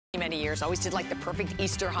many years. Always did like the perfect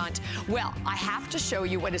Easter hunt. Well, I have to show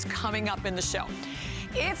you what is coming up in the show.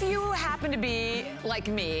 If you happen to be like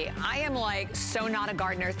me, I am like so not a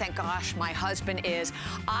gardener. Thank gosh my husband is.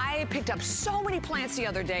 I picked up so many plants the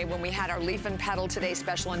other day when we had our Leaf and Petal Today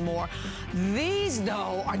special and more. These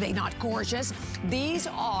though, are they not gorgeous? These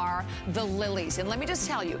are the lilies. And let me just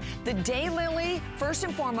tell you, the daylily, first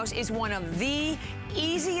and foremost, is one of the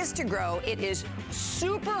easiest to grow. It is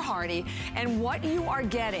super hardy. And what you are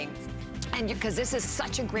getting, and because this is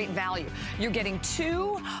such a great value, you're getting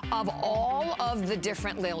 2 of all of the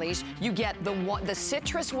different lilies. You get the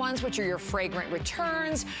citrus ones, which are your fragrant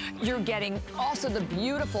returns. You're getting also the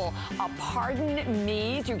beautiful Pardon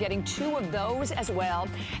Me. You're getting 2 of those as well.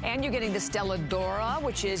 And you're getting the Stella Dora,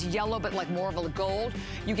 which is yellow, but like more of a gold.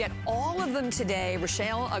 You get all of them today.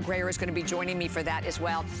 Rochelle Grayer is gonna be joining me for that as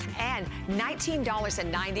well. And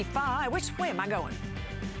 $19.95, which way am I going?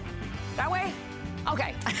 That way?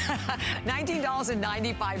 Okay,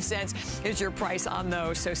 $19.95 is your price on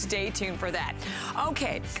those, so stay tuned for that.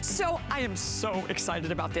 Okay, so I am so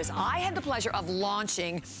excited about this. I had the pleasure of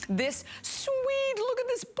launching this sweet, look at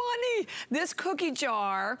this bunny, this cookie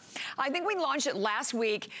jar. I think we launched it last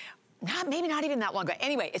week, maybe not even that long ago.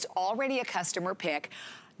 Anyway, it's already a customer pick.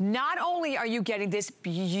 Not only are you getting this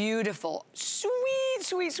beautiful, sweet,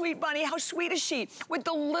 sweet, sweet bunny, how sweet is she? With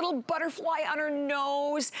the little butterfly on her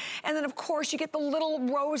nose. And then of course you get the little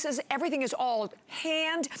roses. Everything is all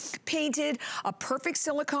hand painted, a perfect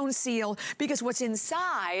silicone seal, because what's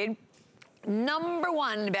inside,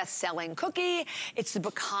 #1 best-selling cookie, it's the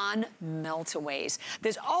pecan meltaways.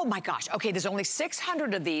 There's, oh my gosh, okay, there's only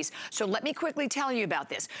 600 of these, so let me quickly tell you about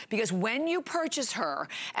this. Because when you purchase her,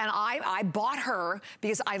 and I bought her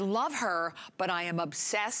because I love her, but I am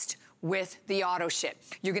obsessed with the auto ship.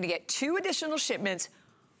 You're gonna get 2 additional shipments.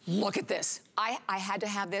 Look at this. I had to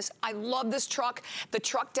have this. I love this truck. The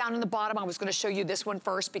truck down in the bottom, I was gonna show you this one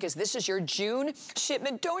first because this is your June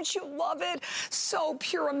shipment. Don't you love it? So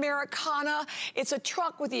pure Americana. It's a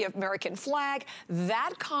truck with the American flag.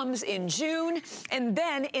 That comes in June. And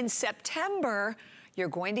then in September, you're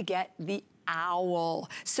going to get the owl.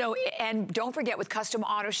 So, and don't forget with custom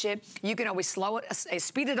auto ship, you can always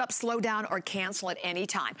speed it up, slow down, or cancel at any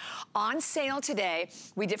time. On sale today,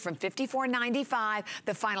 we did from $54.95,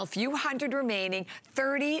 the final few hundred remaining,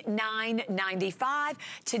 $39.95.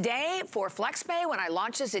 Today, for FlexPay, when I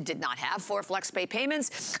launched this, it did not have 4 FlexPay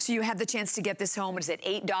payments, so you have the chance to get this home. It's at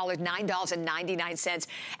 $8, $9.99,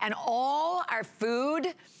 and all our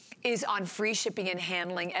food is on free shipping and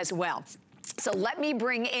handling as well. So let me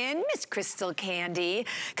bring in Miss Crystal Candy,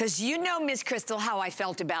 because you know, Miss Crystal, how I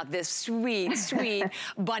felt about this sweet, sweet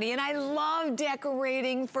bunny. And I love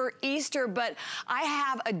decorating for Easter, but I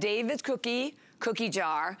have a David's cookie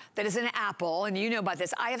jar that is an apple, and you know about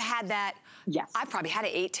this. I have had that, yes. I've probably had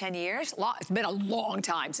it 8-10 years. It's been a long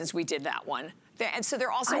time since we did that one. And so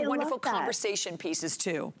they're also wonderful conversation pieces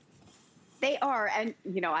too. They are, and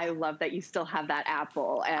you know, I love that you still have that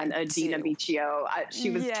apple. And Adina Michio, she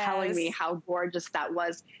was telling me how gorgeous that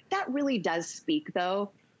was. That really does speak, though,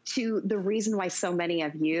 to the reason why so many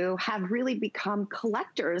of you have really become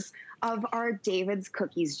collectors of our David's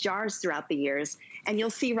Cookies jars throughout the years. And you'll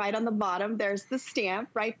see right on the bottom, there's the stamp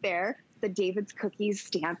right there, the David's Cookies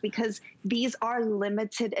stamp, because these are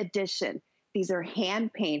limited edition. These are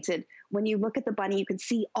hand painted. When you look at the bunny, you can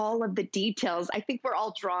see all of the details. I think we're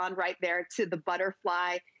all drawn right there to the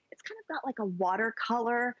butterfly. It's kind of got like a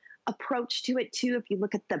watercolor approach to it too. If you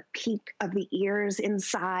look at the peak of the ears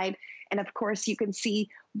inside, and of course you can see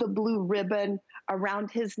the blue ribbon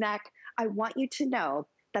around his neck. I want you to know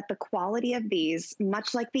that the quality of these,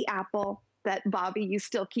 much like the apple that Bobby, you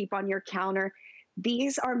still keep on your counter,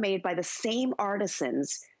 these are made by the same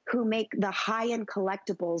artisans who make the high-end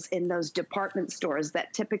collectibles in those department stores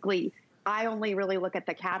that typically I only really look at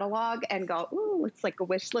the catalog and go, ooh, it's like a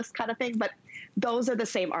wish list kind of thing. But those are the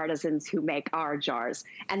same artisans who make our jars.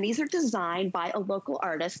 And these are designed by a local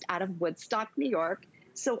artist out of Woodstock, New York.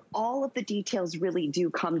 So all of the details really do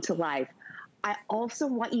come to life. I also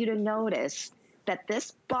want you to notice that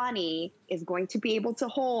this bunny is going to be able to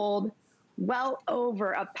hold well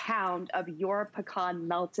over a pound of your pecan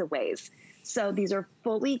meltaways. So these are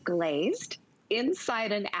fully glazed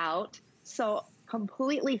inside and out, so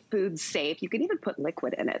completely food safe. You can even put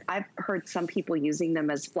liquid in it. I've heard some people using them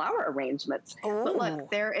as flower arrangements. Oh. But look,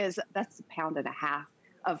 that's a pound and a half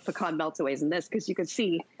of pecan meltaways in this, because you can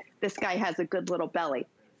see this guy has a good little belly.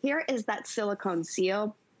 Here is that silicone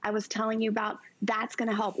seal I was telling you about. That's going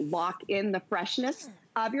to help lock in the freshness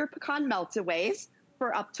of your pecan meltaways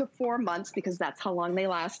for up to 4 months, because that's how long they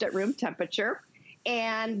last at room temperature.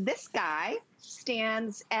 And this guy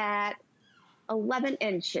stands at 11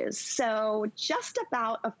 inches, so just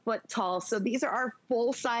about a foot tall. So these are our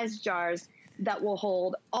full-size jars that will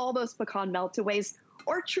hold all those pecan meltaways,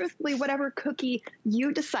 or truthfully, whatever cookie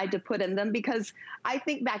you decide to put in them. Because I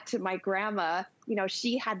think back to my grandma, you know,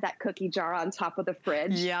 she had that cookie jar on top of the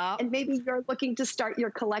fridge. Yeah. And maybe you're looking to start your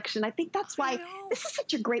collection. I think that's why this is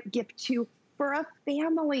such a great gift too, for a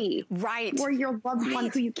family, right, or your loved one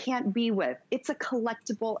who you can't be with. It's a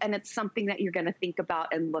collectible, and it's something that you're going to think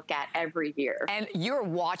about and look at every year. And you're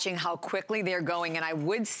watching how quickly they're going. And I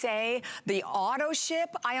would say the auto ship,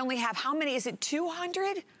 I only have, how many? Is it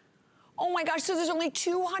 200? Oh my gosh, so there's only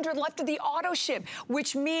 200 left of the auto ship,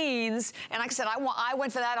 which means, and like I said, I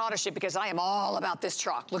went for that auto ship because I am all about this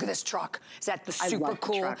truck. Look at this truck. Is that the super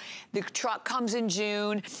cool? The truck comes in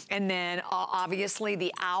June, and then obviously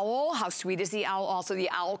the owl. How sweet is the owl? Also, the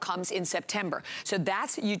owl comes in September. So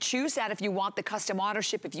that's, you choose that if you want the custom auto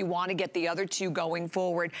ship, if you want to get the other two going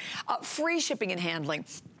forward. Free shipping and handling.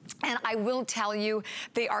 And I will tell you,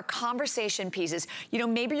 they are conversation pieces. You know,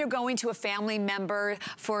 maybe you're going to a family member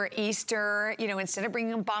for Easter, you know, instead of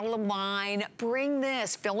bringing a bottle of wine, bring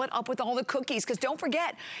this, fill it up with all the cookies. Because don't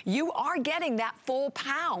forget, you are getting that full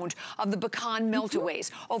pound of the pecan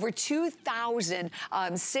meltaways. Over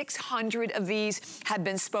 2,600 of these have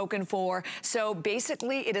been spoken for. So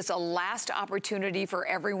basically, it is a last opportunity for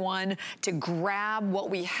everyone to grab what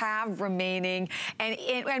we have remaining. And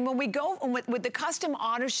when we go with the custom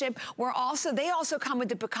auto ship, they also come with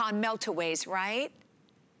the pecan meltaways, right?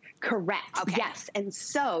 Correct. Okay. Yes. And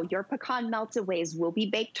so your pecan meltaways will be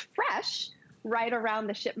baked fresh right around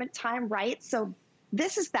the shipment time, right? So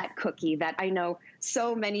this is that cookie that I know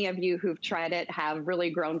so many of you who've tried it have really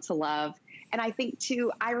grown to love. And I think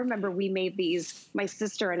too, I remember we made these, my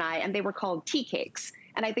sister and I, and they were called tea cakes.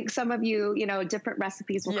 And I think some of you, you know, different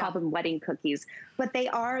recipes will call them wedding cookies, but they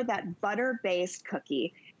are that butter-based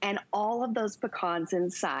cookie and all of those pecans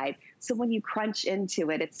inside. So when you crunch into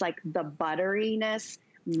it, it's like the butteriness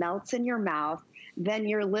melts in your mouth. Then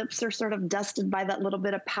your lips are sort of dusted by that little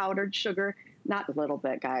bit of powdered sugar. Not a little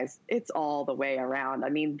bit, guys. It's all the way around. I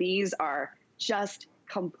mean, these are just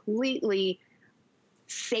completely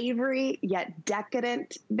savory yet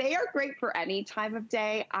decadent. They are great for any time of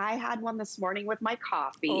day. I had one this morning with my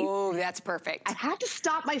coffee. Oh, that's perfect. I had to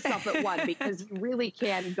stop myself at one because you really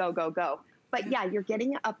can go, go, go. But yeah, you're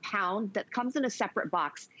getting a pound that comes in a separate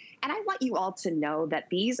box. And I want you all to know that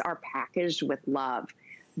these are packaged with love.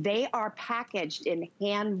 They are packaged in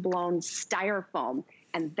hand-blown styrofoam.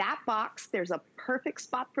 And that box, there's a perfect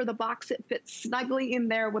spot for the box. It fits snugly in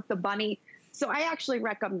there with the bunny. So I actually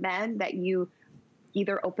recommend that you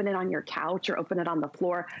either open it on your couch or open it on the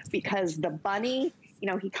floor, because the bunny, you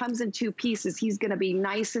know, he comes in two pieces. He's going to be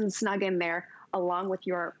nice and snug in there, along with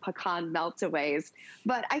your pecan meltaways.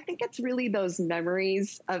 But I think it's really those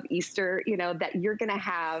memories of Easter, you know, that you're going to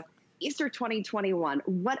have. Easter 2021,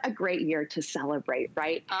 what a great year to celebrate,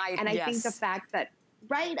 right? I think the fact that,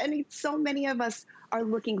 right, I mean, so many of us are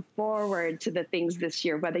looking forward to the things this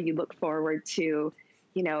year, whether you look forward to,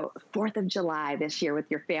 you know, 4th of July this year with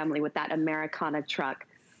your family with that Americana truck.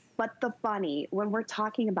 But the bunny, when we're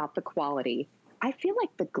talking about the quality, I feel like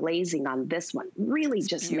the glazing on this one really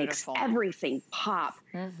just makes everything pop.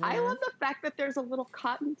 I love the fact that there's a little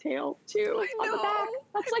cottontail too on the back.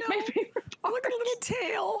 That's like my favorite part. Look at the little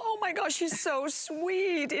tail. Oh my gosh, she's so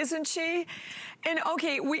sweet, isn't she? And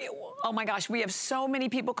okay, oh my gosh, we have so many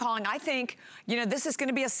people calling. I think, you know, this is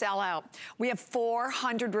gonna be a sellout. We have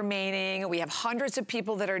 400 remaining. We have hundreds of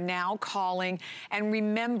people that are now calling. And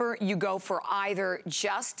remember, you go for either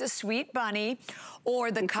just a sweet bunny or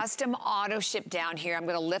the custom auto ship down here. I'm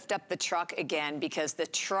gonna lift up the truck again because the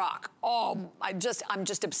truck, I'm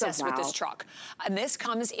just obsessed with this truck. And this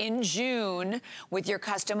comes in June with your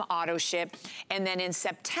custom auto ship. And then in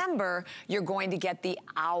September, you're going to get the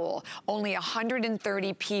owl. Only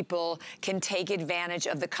 130 people can take advantage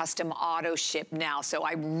of the custom auto ship now. So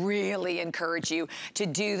I really encourage you to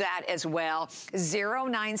do that as well.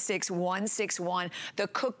 096161. The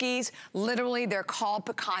cookies, literally, they're called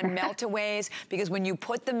pecan meltaways because when you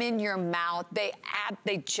put them in your mouth, they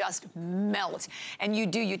just melt. And you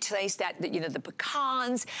taste that, you know, the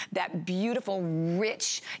pecans, that beautiful,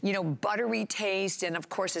 rich, you know, buttery taste. And of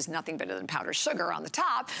course, there's nothing better than powdered sugar on the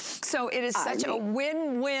top. So it is such a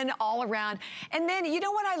win-win all around. And then, you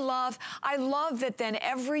know what I love? I love that then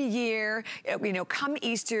every year, you know, come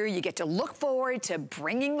Easter, you get to look forward to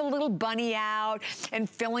bringing the little bunny out and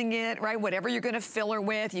filling it, right? Whatever you're gonna fill her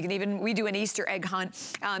with. You can even, we do an Easter egg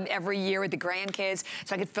hunt every year with the grandkids.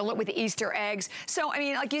 So I could fill it with Easter eggs. So, I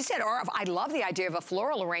mean, like you said, or I love the idea of a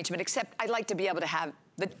floral arrangement, except I'd like to be able to have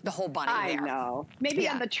the whole bunny there. I know. Maybe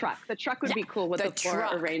on the truck. The truck would be cool with the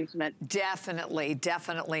floral arrangement. Definitely,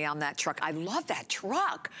 definitely on that truck. I love that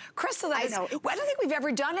truck. Crystal, I don't think we've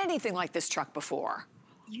ever done anything like this truck before.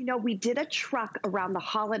 You know, we did a truck around the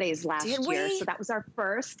holidays last year. So that was our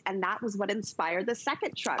first, and that was what inspired the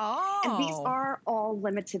second truck. And these are all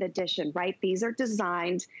limited edition, right? These are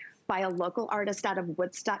designed by a local artist out of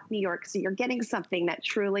Woodstock, New York. So you're getting something that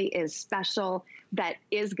truly is special, that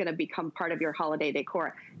is going to become part of your holiday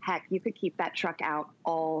decor. Heck, you could keep that truck out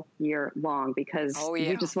all year long because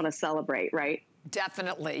you just want to celebrate, right?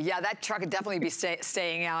 Definitely. Yeah, that truck would definitely be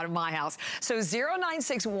staying out of my house. So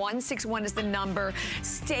 096161 is the number.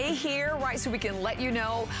 Stay here, right, so we can let you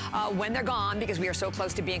know when they're gone, because we are so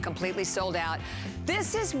close to being completely sold out.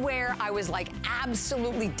 This is where I was like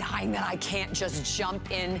absolutely dying that I can't just jump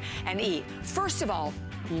in and eat. First of all,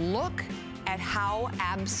 look at how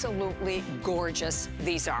absolutely gorgeous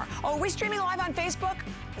these are. Oh, are we streaming live on Facebook?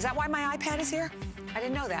 Is that why my iPad is here? I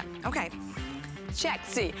didn't know that. Okay. Check,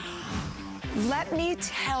 see. Let me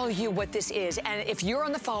tell you what this is. And if you're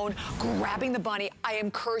on the phone grabbing the bunny, I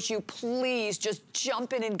encourage you, please just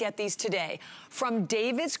jump in and get these today. From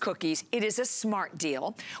David's Cookies, it is a smart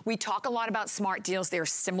deal. We talk a lot about smart deals. They're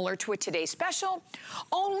similar to a Today Special.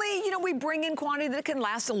 Only, you know, we bring in quantity that can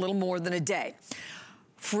last a little more than a day.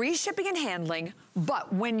 Free shipping and handling,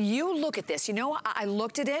 but when you look at this, you know, I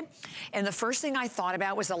looked at it, and the first thing I thought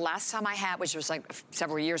about was the last time I had, which was like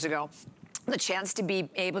several years ago, the chance to be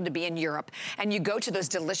able to be in Europe, and you go to those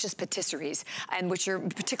delicious patisseries, and which are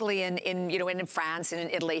particularly in France and in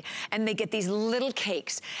Italy, and they get these little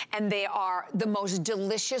cakes, and they are the most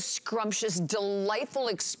delicious, scrumptious, delightful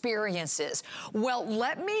experiences. Well,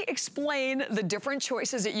 let me explain the different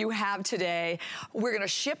choices that you have today. We're gonna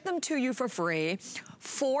ship them to you for free,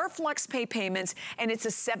 4 FlexPay payments, and it's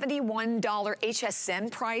a $71 HSN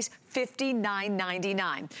price,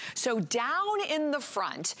 $59.99. So down in the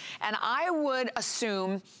front, and I would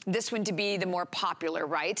assume this one to be the more popular,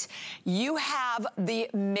 right? You have the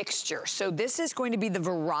mixture. So this is going to be the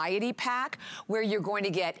variety pack, where you're going to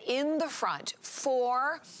get in the front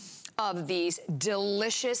 4 of these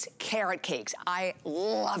delicious carrot cakes. I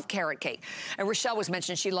love carrot cake. And Rochelle was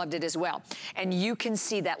mentioning she loved it as well. And you can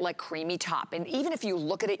see that like creamy top. And even if you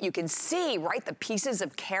look at it, you can see, right, the pieces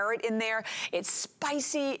of carrot in there. It's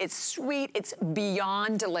spicy, it's sweet, it's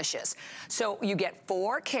beyond delicious. So you get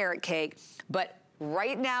 4 carrot cake, but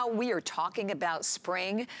right now we are talking about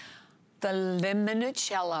spring, the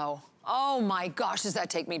limoncello. Oh my gosh, does that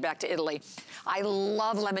take me back to Italy. I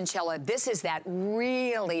love limoncello. This is that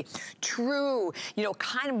really true, you know,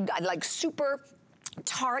 kind of like super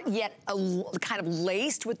tart, yet kind of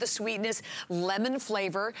laced with the sweetness, lemon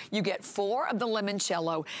flavor. You get 4 of the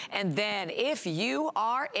limoncello. And then if you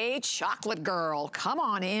are a chocolate girl, come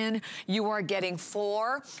on in. You are getting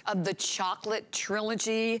 4 of the chocolate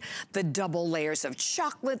trilogy, the double layers of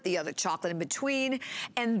chocolate, the other chocolate in between.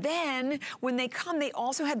 And then when they come, they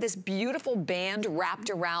also have this beautiful band wrapped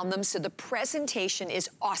around them. So the presentation is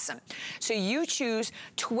awesome. So you choose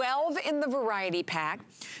 12 in the variety pack,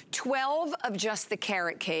 12 of just the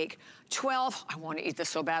carrot cake, 12, I want to eat this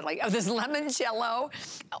so badly, of this limoncello,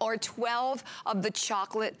 or 12 of the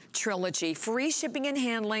chocolate trilogy. Free shipping and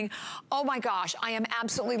handling. Oh my gosh, I am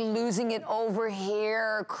absolutely losing it over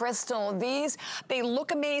here. Crystal, these, they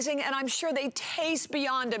look amazing, and I'm sure they taste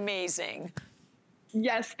beyond amazing.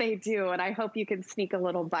 Yes, they do, and I hope you can sneak a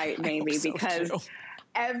little bite, maybe, because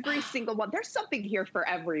every single one, there's something here for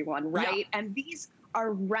everyone, right? Yeah. And these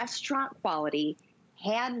are restaurant quality,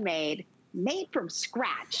 handmade, made from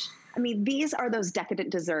scratch. I mean, these are those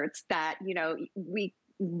decadent desserts that, you know, we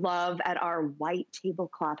love at our white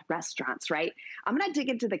tablecloth restaurants, right? I'm going to dig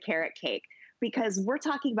into the carrot cake, because we're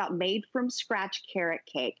talking about made from scratch carrot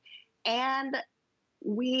cake. And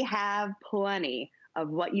we have plenty of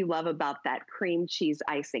what you love about that cream cheese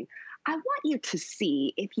icing. I want you to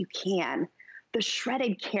see, if you can, the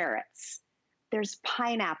shredded carrots. There's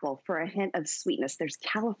pineapple for a hint of sweetness. There's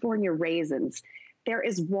California raisins. There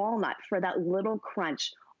is walnut for that little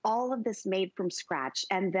crunch. All of this made from scratch.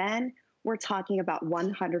 And then we're talking about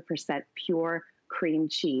 100% pure cream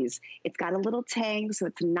cheese. It's got a little tang, so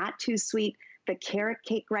it's not too sweet. The carrot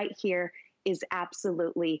cake right here is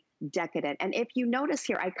absolutely decadent. And if you notice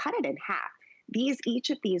here, I cut it in half.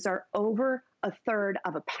 Each of these are over 1/3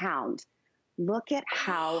 of a pound. Look at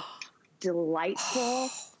how delightful.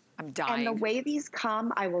 I'm dying. And the way these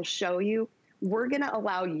come, I will show you. We're going to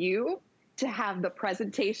allow you to have the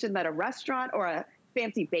presentation that a restaurant or a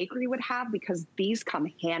fancy bakery would have, because these come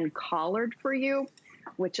hand collared for you.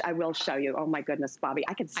 which I will show you. Oh my goodness, Bobby,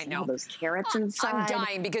 I can smell those carrots inside. I'm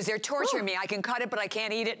dying because they're torturing me. I can cut it, but I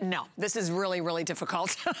can't eat it. No, this is really, really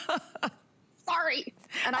difficult. Sorry.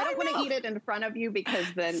 And I don't want to eat it in front of you because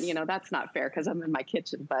then, you know, that's not fair because I'm in my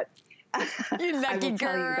kitchen, but you lucky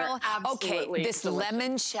girl. Okay, this delicious.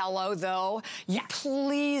 limoncello though,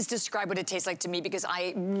 please describe what it tastes like to me because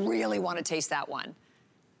I really want to taste that one.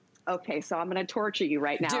 Okay, so I'm going to torture you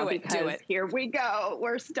right now because here we go.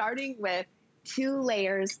 We're starting with 2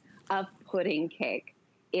 layers of pudding cake.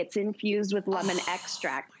 It's infused with lemon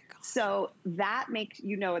extract. So that makes,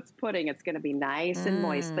 you know, it's pudding. It's going to be nice and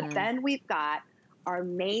moist. But then we've got our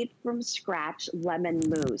made from scratch lemon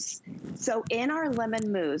mousse. So in our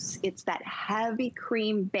lemon mousse, it's that heavy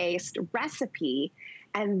cream based recipe.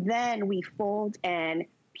 And then we fold in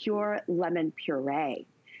pure lemon puree.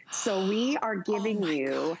 So we are giving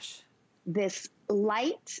you this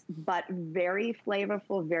light, but very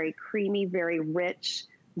flavorful, very creamy, very rich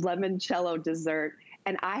limoncello dessert.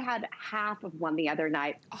 And I had half of one the other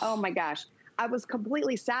night. Oh my gosh. I was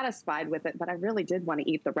completely satisfied with it, but I really did want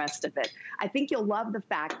to eat the rest of it. I think you'll love the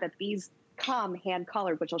fact that these come hand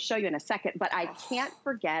colored, which I'll show you in a second, but I can't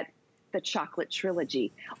forget the chocolate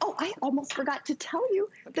trilogy. Oh, I almost forgot to tell you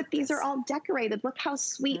that these are all decorated. Look how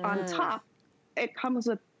sweet on top. It comes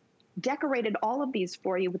with decorated all of these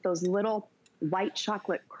for you with those little white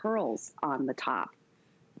chocolate curls on the top.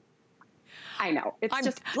 I know. It's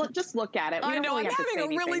just look at it. I know. I'm having a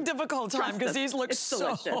really difficult time because these look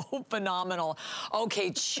so phenomenal.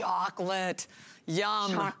 Okay, chocolate.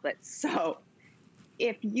 Yum. Chocolate. So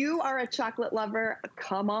if you are a chocolate lover,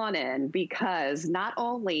 come on in because not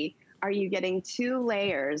only are you getting 2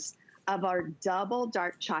 layers of our double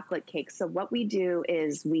dark chocolate cake. So what we do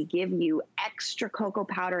is we give you extra cocoa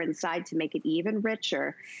powder inside to make it even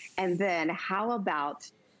richer. And then how about,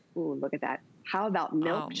 ooh, look at that. How about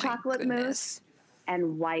milk chocolate mousse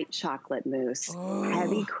and white chocolate mousse?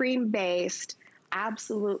 Heavy cream based,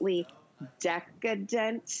 absolutely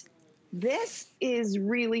decadent. This is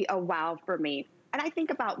really a wow for me. And I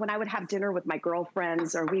think about when I would have dinner with my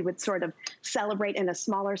girlfriends or we would sort of celebrate in a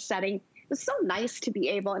smaller setting. It was so nice to be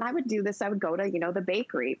able, and I would do this, I would go to, you know, the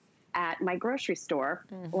bakery at my grocery store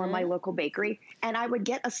or my local bakery, and I would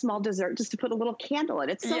get a small dessert just to put a little candle in.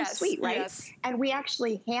 It's so sweet, right? And we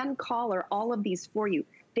actually hand collar all of these for you.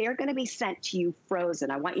 They're going to be sent to you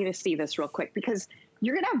frozen. I want you to see this real quick because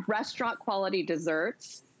you're going to have restaurant quality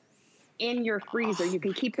desserts in your freezer. You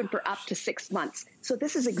can keep them for up to 6 months. So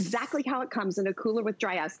this is exactly how it comes in a cooler with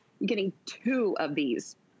dry ice. You're getting 2 of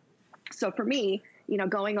these. So for me, you know,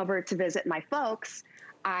 going over to visit my folks,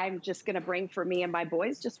 I'm just going to bring for me and my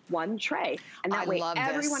boys just 1 tray. And that way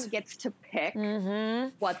everyone gets to pick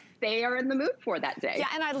what they are in the mood for that day. Yeah,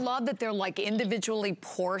 and I love that they're like individually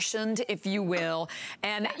portioned, if you will.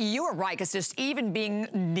 And you are right, because just even being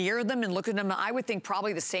near them and looking at them, I would think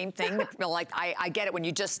probably the same thing. Like, I get it when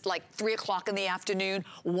you just like 3 o'clock in the afternoon,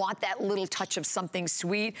 want that little touch of something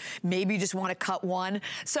sweet. Maybe you just want to cut one.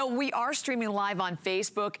 So we are streaming live on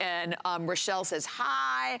Facebook, and Rochelle says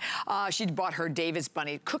hi. She brought her David's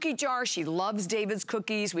Bunny cookie jar. She loves David's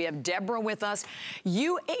cookies. We have Deborah with us.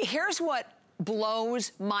 Here's what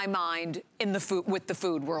blows my mind in the food, with the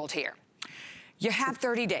food world here. You have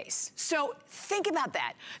 30 days. So think about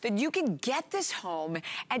that you can get this home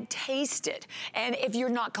and taste it. And if you're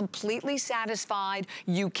not completely satisfied,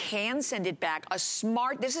 you can send it back.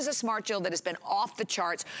 This is a smart Jill that has been off the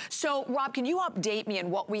charts. So Rob, can you update me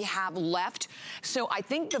on what we have left? So I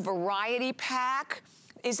think the variety pack,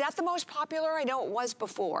 is that the most popular? I know it was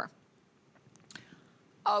before.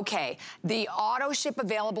 Okay, the auto ship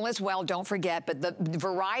available as well, don't forget, but the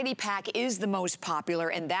variety pack is the most popular,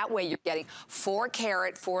 and that way you're getting 4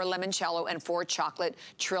 carrot, 4 limoncello, and 4 chocolate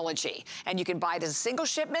trilogy. And you can buy it as a single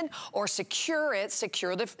shipment or secure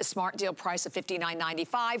the smart deal price of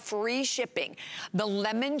 $59.95, free shipping. The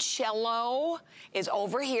limoncello is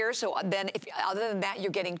over here, so then other than that,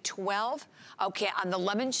 you're getting 12. Okay, on the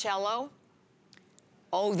limoncello,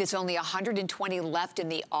 there's only 120 left in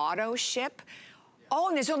the auto ship. Oh,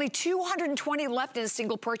 and there's only 220 left in a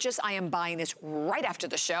single purchase. I am buying this right after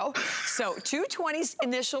the show. So 220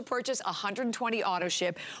 initial purchase, 120 auto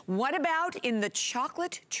ship. What about in the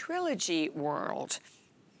chocolate trilogy world?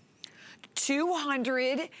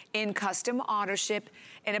 200 in custom auto ship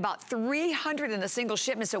and about 300 in a single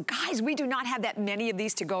shipment. So guys, we do not have that many of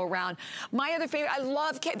these to go around. My other favorite, I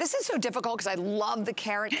love cake. This is so difficult because I love the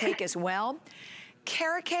carrot cake as well.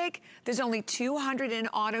 Carrot cake, there's only 200 in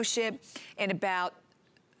auto ship and about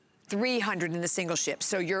 300 in the single ship.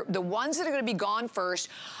 So the ones that are gonna be gone first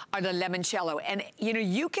are the limoncello. And you know,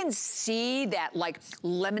 you can see that like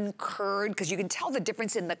lemon curd, because you can tell the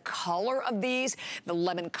difference in the color of these, the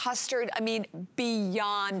lemon custard, I mean,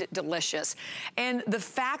 beyond delicious. And the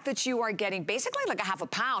fact that you are getting basically like a half a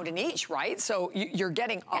pound in each, right? So you're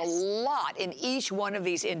getting a lot in each one of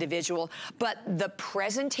these individual, but the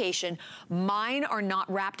presentation, mine are not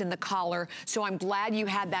wrapped in the collar, so I'm glad you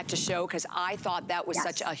had that to show, because I thought that was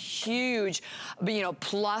such a huge, you know,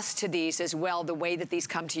 plus to these as well, the way that these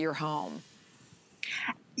come to your home.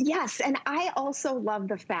 Yes, and I also love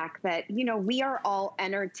the fact that, you know, we are all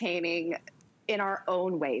entertaining in our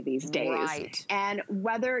own way these days. Right. And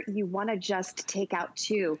whether you want to just take out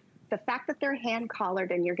two, the fact that they're hand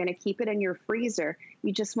collared and you're going to keep it in your freezer,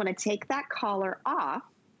 you just want to take that collar off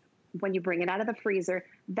when you bring it out of the freezer.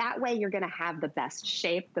 That way you're going to have the best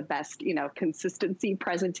shape, the best, you know, consistency,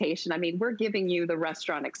 presentation. I mean, we're giving you the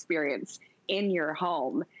restaurant experience in your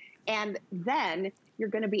home. And then you're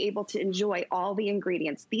going to be able to enjoy all the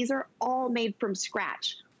ingredients. These are all made from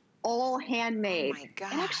scratch, all handmade. Oh my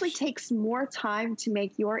gosh. It actually takes more time to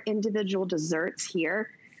make your individual desserts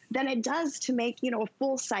here than it does to make, you know, a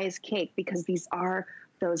full-size cake, because these are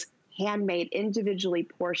those handmade, individually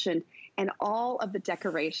portioned, and all of the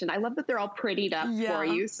decoration. I love that they're all prettied up for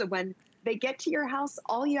you. So when they get to your house,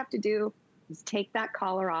 all you have to do is take that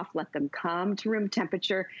collar off, let them come to room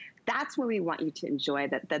temperature. That's when we want you to enjoy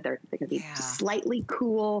that they're going to be slightly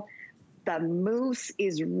cool. The mousse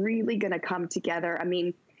is really going to come together. I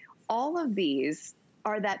mean, all of these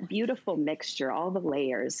are that beautiful mixture, all the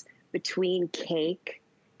layers between cake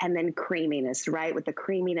and then creaminess, right? With the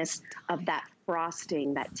creaminess of that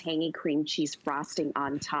frosting, that tangy cream cheese frosting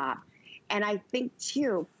on top. And I think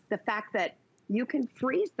too, the fact that you can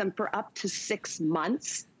freeze them for up to 6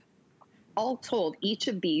 months. All told, each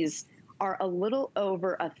of these are a little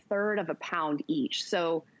over 1/3 of a pound each.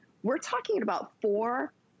 So we're talking about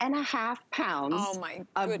 4.5 pounds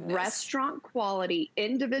of restaurant quality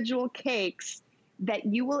individual cakes that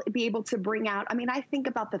you will be able to bring out. I mean, I think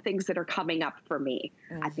about the things that are coming up for me.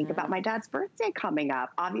 I think about my dad's birthday coming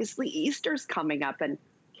up. Obviously, Easter's coming up, and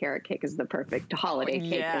carrot cake is the perfect holiday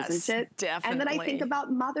cake, isn't it? Definitely. And then I think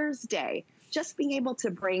about Mother's Day. Just being able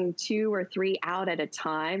to bring 2 or 3 out at a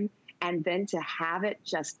time, and then to have it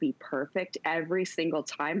just be perfect every single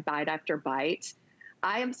time, bite after bite.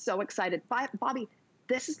 I am so excited. Bobby,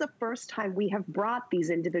 this is the first time we have brought these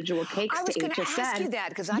individual cakes to HSN. I was going to ask you that,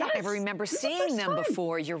 because I don't ever remember seeing them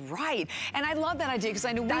before. You're right. And I love that idea, because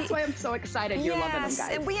I know that's why I'm so excited you're loving them, guys.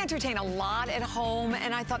 And we entertain a lot at home,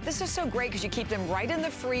 and I thought this is so great because you keep them right in the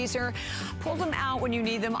freezer, pull them out when you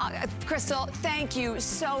need them. Crystal, thank you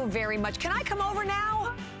so very much. Can I come over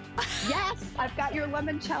now? Yes, I've got your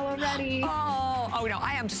limoncello ready. Oh no,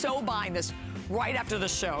 I am so buying this right after the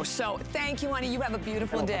show. So thank you, honey. You have a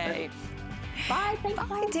beautiful day. Bye, thanks.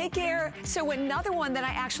 Bye, take care. So another one that I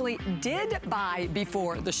actually did buy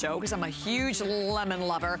before the show, because I'm a huge lemon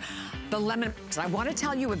lover, the lemon, I want to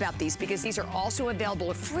tell you about these because these are also available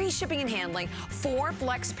with free shipping and handling, 4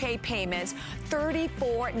 flex pay payments,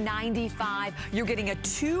 $34.95. You're getting a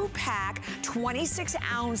 2-pack, 26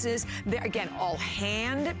 ounces. They're, again, all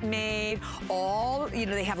handmade, all, you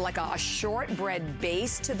know, they have like a shortbread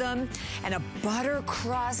base to them and a butter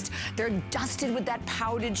crust. They're dusted with that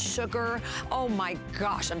powdered sugar. Oh my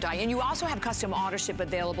gosh, I'm dying. And you also have custom auto ship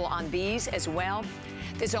available on these as well.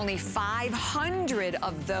 There's only 500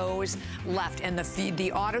 of those left, and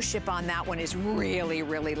the auto ship on that one is really,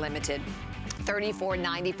 really limited.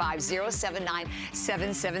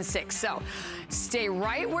 $34.95-079-776. So stay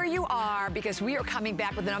right where you are, because we are coming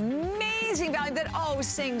back with an amazing value that,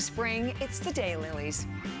 sings spring. It's the daylilies.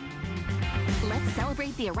 Let's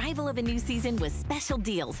celebrate the arrival of a new season with special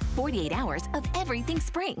deals. 48 hours of everything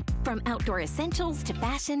spring. From outdoor essentials to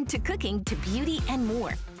fashion to cooking to beauty and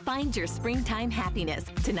more. Find your springtime happiness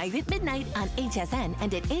tonight at midnight on HSN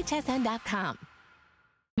and at hsn.com.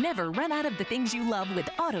 Never run out of the things you love with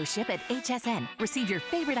Auto Ship at HSN. Receive your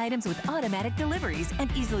favorite items with automatic deliveries and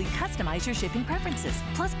easily customize your shipping preferences.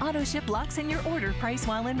 Plus, Auto Ship locks in your order price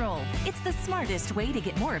while enrolled. It's the smartest way to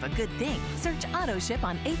get more of a good thing. Search Auto Ship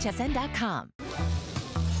on hsn.com.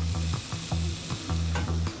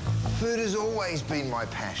 Food has always been my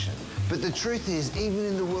passion. But the truth is, even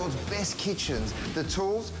in the world's best kitchens, the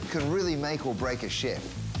tools can really make or break a chef.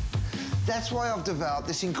 That's why I've developed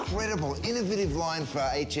this incredible, innovative line for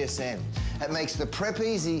HSN. It makes the prep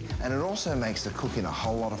easy, and it also makes the cooking a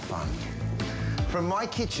whole lot of fun. From my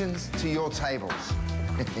kitchens to your tables.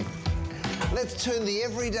 Let's turn the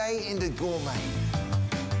everyday into gourmet.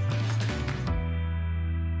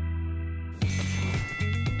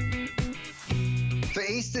 For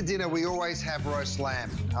Easter Easter dinner, we always have roast lamb.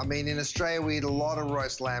 I mean, in Australia, we eat a lot of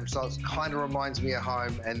roast lamb, so it kind of reminds me of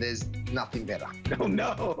home, and there's nothing better. Oh,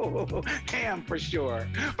 no. Ham for sure.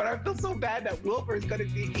 But I feel so bad that Wilbur is going to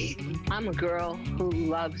be eaten. I'm a girl who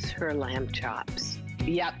loves her lamb chops.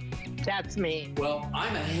 Yep, that's me. Well,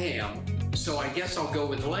 I'm a ham, so I guess I'll go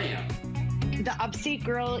with lamb. The upstate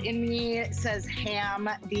girl in me says ham.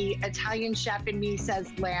 The Italian chef in me says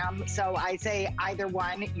lamb. So I say either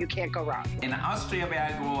one, you can't go wrong. In Austria, where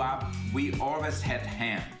I grew up, we always had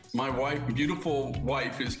ham. My wife, beautiful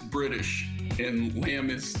wife, is British, and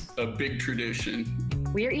lamb is a big tradition.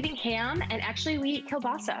 We are eating ham, and actually we eat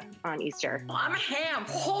kielbasa on Easter. I'm a ham.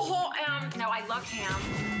 No, I love ham.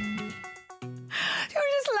 You're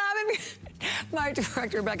just laughing. My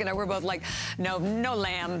director, Rebecca, and I were both like, no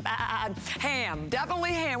lamb, ham,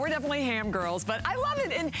 definitely ham. We're definitely ham girls, but I love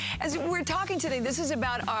it. And as we're talking today, this is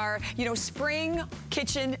about our, spring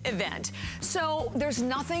kitchen event. So there's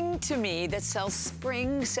nothing to me that says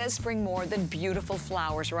spring more than beautiful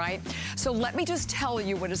flowers, right? So let me just tell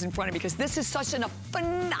you what is in front of me, because this is such a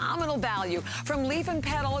phenomenal value from Leaf and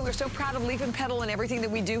Petal. We're so proud of Leaf and Petal and everything that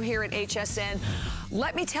we do here at HSN.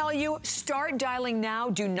 Let me tell you, start dialing now.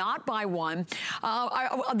 Do not buy one.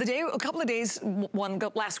 A couple of days,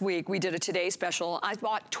 last week, we did a Today special. I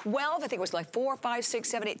bought 12, I think it was like 4, 5, 6,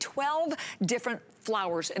 7, 8, 12 different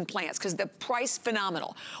flowers and plants because the price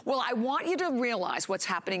phenomenal. Well, I want you to realize what's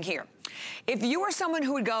happening here. If you are someone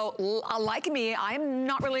who would go, like me, I'm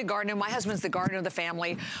not really a gardener. My husband's the gardener of the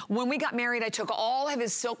family. When we got married, I took all of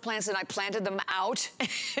his silk plants and I planted them out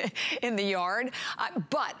in the yard.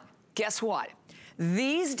 But guess what?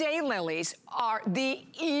 These daylilies are the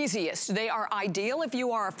easiest. They are ideal if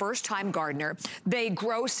you are a first-time gardener. They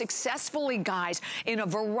grow successfully, guys, in a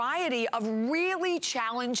variety of really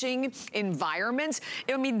challenging environments.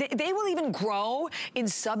 I mean, they will even grow in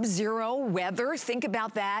sub-zero weather. Think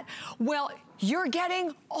about that. Well, you're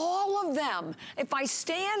getting all of them. If I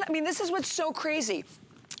stand, I mean, this is what's so crazy.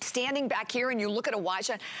 Standing back here and you look at a wide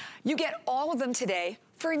shot, you get all of them today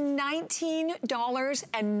for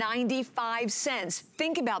 $19.95.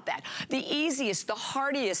 Think about that. The easiest, the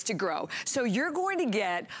hardiest to grow. So you're going to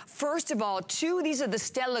get, first of all, these are the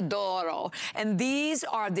Stella d'Oro, and these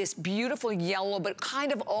are this beautiful yellow, but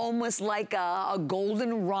kind of almost like a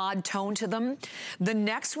goldenrod tone to them. The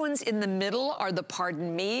next ones in the middle are the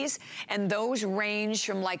Pardon Me's, and those range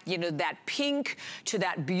from like, that pink to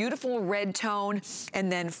that beautiful red tone.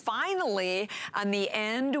 And then finally, on the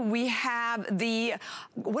end, we have the,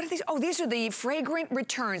 what are these? Oh, these are the Fragrant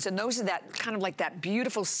Returns, and those are that kind of like that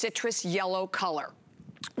beautiful citrus yellow color.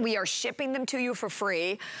 We are shipping them to you for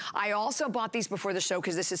free. I also bought these before the show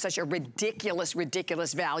because this is such a ridiculous,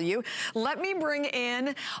 ridiculous value. Let me bring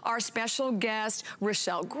in our special guest,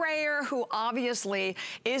 Rochelle Grayer, who obviously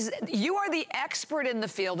you are the expert in the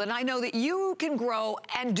field, and I know that you can grow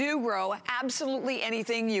and do grow absolutely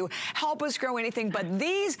anything. You help us grow anything, but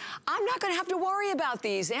these, I'm not gonna have to worry about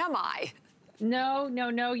these, am I? No,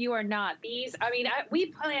 you are not. These, I mean,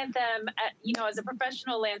 we plant them, as a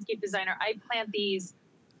professional landscape designer, I plant these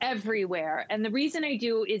everywhere. And the reason I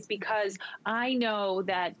do is because I know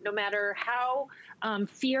that no matter how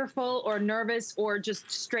fearful or nervous or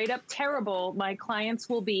just straight up terrible my clients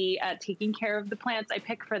will be at taking care of the plants I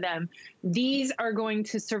pick for them, these are going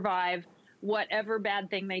to survive whatever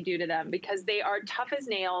bad thing they do to them because they are tough as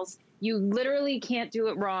nails. You literally can't do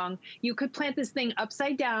it wrong. You could plant this thing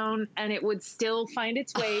upside down and it would still find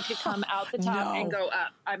its way to come out the top and go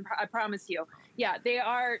up. I promise you. Yeah, they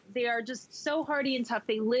are just so hardy and tough.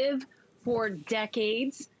 They live for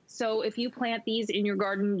decades. So if you plant these in your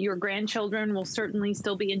garden, your grandchildren will certainly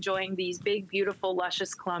still be enjoying these big, beautiful,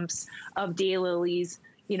 luscious clumps of daylilies,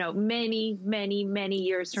 many, many, many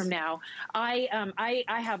years from now. I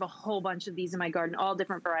have a whole bunch of these in my garden, all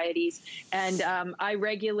different varieties. And I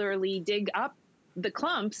regularly dig up the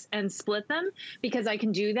clumps and split them because I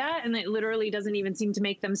can do that. And it literally doesn't even seem to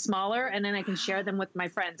make them smaller. And then I can share them with my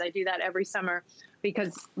friends. I do that every summer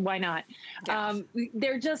because why not? Yeah.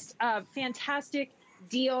 They're just a fantastic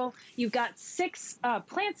deal. You've got 6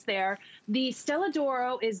 plants there. The Stella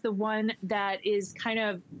d'Oro is the one that is kind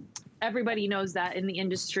of, everybody knows that in the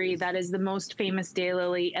industry. That is the most famous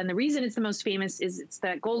daylily. And the reason it's the most famous is it's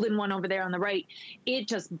that golden one over there on the right. It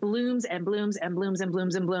just blooms and blooms and blooms and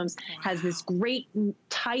blooms and blooms. Wow. Has this great,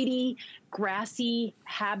 tidy, grassy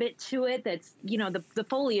habit to it that's, the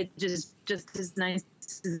foliage is just as nice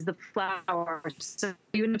as the flowers. So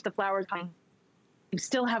even if the flowers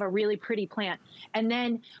still have a really pretty plant. And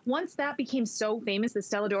then once that became so famous, the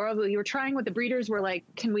Stella d'Oro, we were trying with the breeders, we're like,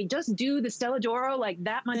 can we just do the Stella d'Oro, like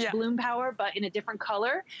that much bloom power, but in a different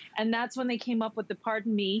color? And that's when they came up with the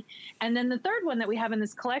Pardon Me. And then the third one that we have in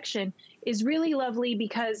this collection is really lovely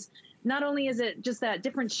because not only is it just that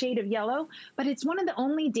different shade of yellow, but it's one of the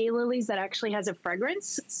only daylilies that actually has a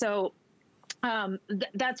fragrance. So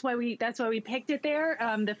that's why we picked it there.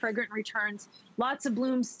 The fragrant returns, lots of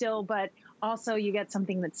blooms still, but also you get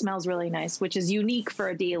something that smells really nice, which is unique for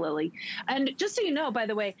a daylily. And just so you know, by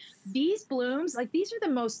the way, these blooms, like these are the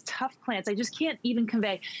most tough plants. I just can't even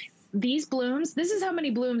convey these blooms. This is how many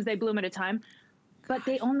blooms they bloom at a time, but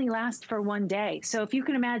they only last for one day. So if you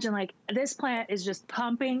can imagine, like this plant is just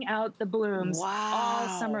pumping out the blooms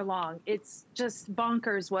all summer long. It's just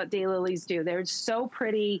bonkers what daylilies do. They're so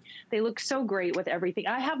pretty. They look so great with everything.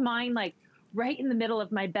 I have mine like right in the middle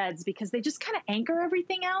of my beds because they just kind of anchor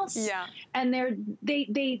everything else. Yeah. And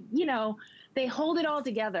they you know, they hold it all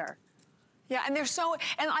together. Yeah, and they're so,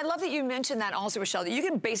 and I love that you mentioned that also, Michelle, that you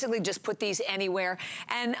can basically just put these anywhere.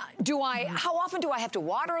 And how often do I have to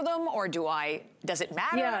water them, or does it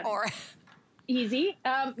matter? Or easy.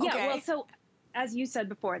 Yeah, well, so as you said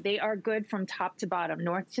before, they are good from top to bottom,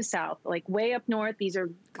 north to south, like way up north. These are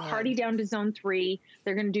hardy down to zone 3.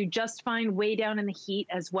 They're going to do just fine way down in the heat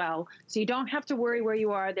as well. So you don't have to worry where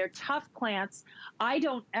you are. They're tough plants. I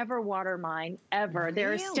don't ever water mine, ever. Really?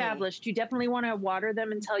 They're established. You definitely want to water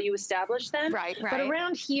them until you establish them. Right. But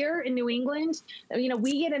around here in New England, you know,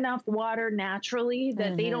 we get enough water naturally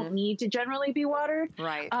that they don't need to generally be watered.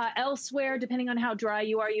 Right. Elsewhere, depending on how dry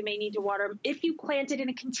you are, you may need to water them. If you plant it in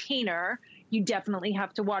a container, you definitely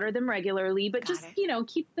have to water them regularly, but you know,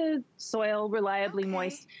 keep the soil reliably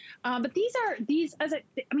moist. But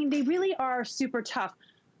I mean, they really are super tough.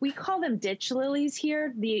 We call them ditch lilies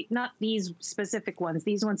here. Not these specific ones.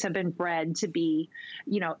 These ones have been bred to be,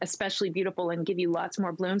 you know, especially beautiful and give you lots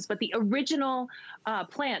more blooms. But the original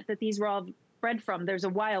plant that these were all bred from, there's a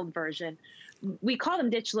wild version. We call them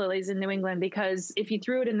ditch lilies in New England because if you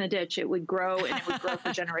threw it in the ditch, it would grow and it would grow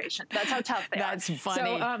for generations. That's how tough they are. That's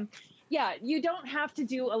funny. So, yeah, you don't have to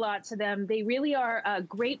do a lot to them. They really are a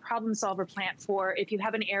great problem solver plant for if you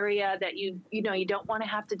have an area that you don't want to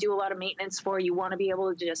have to do a lot of maintenance for. You want to be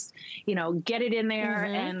able to just, you know, get it in there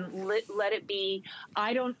and let it be.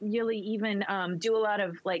 I don't really even do a lot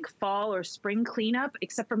of like fall or spring cleanup,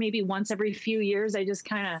 except for maybe once every few years. I just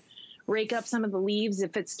kind of rake up some of the leaves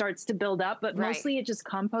if it starts to build up, but mostly it just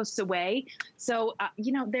composts away. So,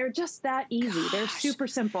 you know, they're just that easy. They're super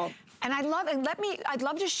simple. And I'd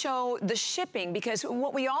love to show the shipping, because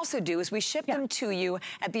what we also do is we ship them to you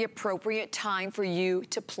at the appropriate time for you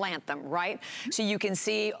to plant them, right? So you can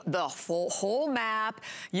see the whole map.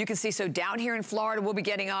 You can see, so down here in Florida, we'll be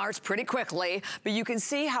getting ours pretty quickly, but you can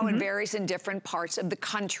see how it varies in different parts of the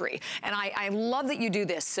country. And I love that you do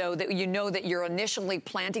this so that you know that you're initially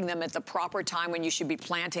planting them at the proper time when you should be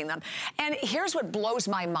planting them. And here's what blows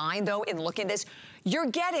my mind though in looking at this. You're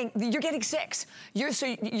getting 6.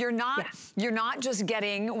 You're not just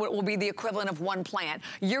getting what will be the equivalent of one plant.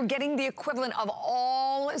 You're getting the equivalent of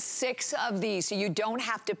all 6 of these. So you don't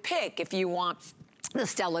have to pick if you want the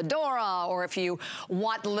Stella d'Oro, or if you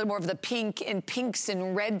want a little more of the pinks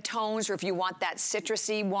and red tones, or if you want that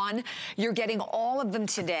citrusy one. You're getting all of them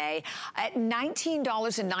today at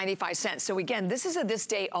 $19.95. So again, this is a this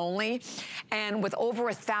day only, and with over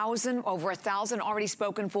 1,000 already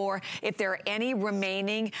spoken for. If there are any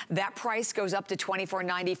remaining, that price goes up to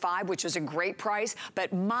 $24.95, which is a great price.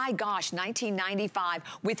 But my gosh, $19.95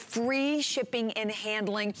 with free shipping and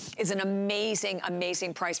handling is an amazing,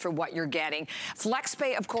 amazing price for what you're getting.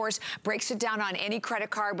 FlexPay, of course, breaks it down on any credit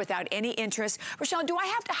card without any interest. Rochelle, do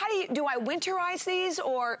I winterize these,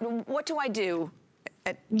 or what do I do?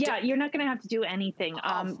 Yeah, you're not going to have to do anything.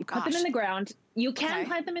 You put them in the ground. You can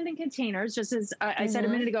plant them in the containers, just as I said a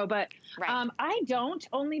minute ago, but I don't,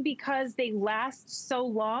 only because they last so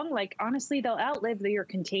long. Like, honestly, they'll outlive your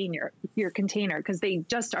container, because they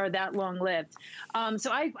just are that long-lived.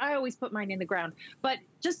 So I always put mine in the ground. But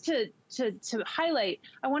just to highlight,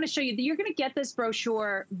 I want to show you that you're going to get this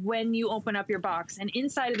brochure when you open up your box. And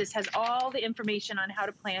inside of this has all the information on how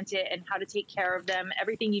to plant it and how to take care of them,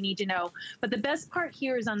 everything you need to know. But the best part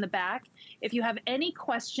here is on the back. If you have any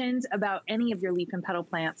questions about any of your leaf and petal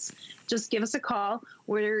plants, just give us a call.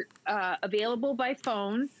 We're available by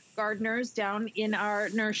phone, gardeners down in our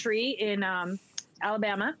nursery in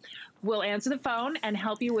Alabama. We'll answer the phone and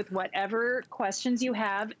help you with whatever questions you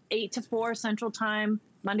have, 8 to 4 Central Time,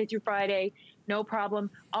 Monday through Friday, no problem.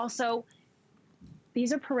 Also,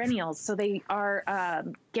 these are perennials, so they are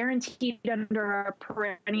guaranteed under our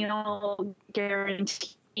perennial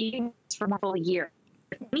guarantee for a full year.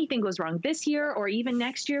 anything goes wrong this year or even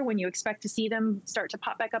next year when you expect to see them start to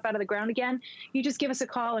pop back up out of the ground again, you just give us a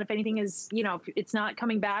call. And if anything is, you know, if it's not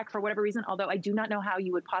coming back for whatever reason, although I do not know how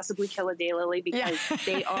you would possibly kill a daylily because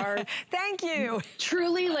they are thank you,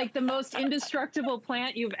 truly like the most indestructible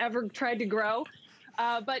plant you've ever tried to grow.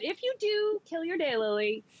 But if you do kill your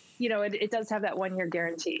daylily, you know, it does have that 1-year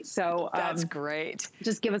guarantee. So that's great.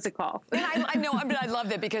 Just give us a call. And I know, I mean, I love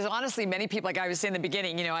that because honestly, many people, like I was saying in the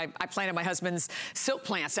beginning, you know, I planted my husband's silk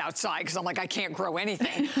plants outside because I'm like, I can't grow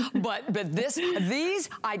anything. but these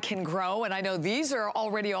I can grow, and I know these are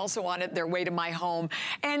already also on their way to my home.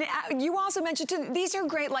 And you also mentioned too, these are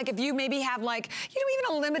great. Like if you maybe have like, you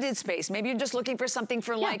know, even a limited space, maybe you're just looking for something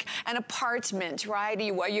for like an apartment, right?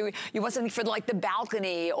 You want something for like the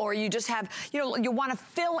balcony, or you just have, you know, you want to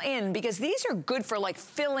fill in, because these are good for like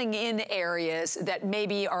filling in areas that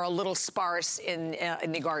maybe are a little sparse in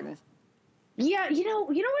the garden. Yeah, you know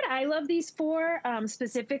what I love these for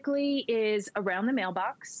specifically is around the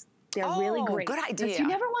mailbox. They're really great. Good idea. You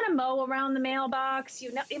never want to mow around the mailbox.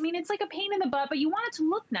 You know, I mean, it's like a pain in the butt, but you want it to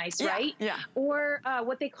look nice, right? Yeah. Or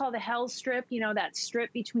what they call the hell strip, you know, that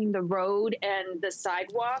strip between the road and the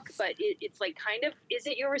sidewalk. But it's like kind of, is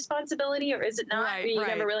it your responsibility or is it not? Right, you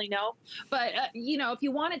never really know. But, you know, if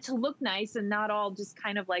you want it to look nice and not all just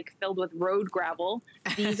kind of like filled with road gravel,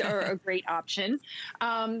 these are a great option.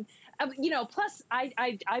 You know, plus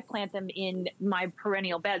I plant them in my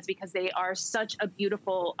perennial beds because they are such a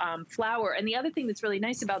beautiful flower. And the other thing that's really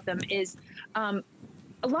nice about them is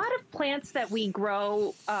a lot of plants that we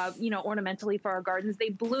grow, you know, ornamentally for our gardens, they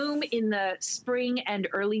bloom in the spring and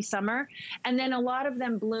early summer. And then a lot of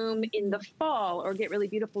them bloom in the fall or get really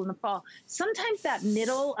beautiful in the fall. Sometimes that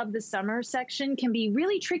middle of the summer section can be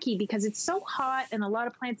really tricky because it's so hot and a lot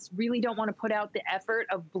of plants really don't want to put out the effort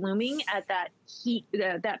of blooming at that heat,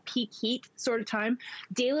 that peak heat sort of time.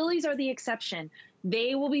 Daylilies are the exception.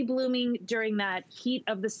 They will be blooming during that heat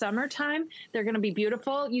of the summertime. They're going to be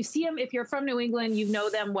beautiful. You see them, if you're from New England, you know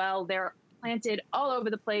them well. They're planted all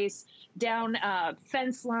over the place, down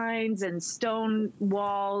fence lines and stone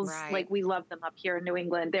walls. Right. Like we love them up here in New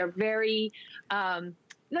England. They're very,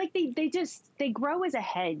 like they grow as a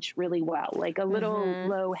hedge really well, like a little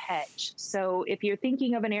low hedge. So if you're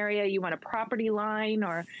thinking of an area, you want a property line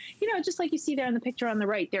or, you know, just like you see there in the picture on the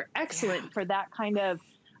right, they're excellent for that kind of,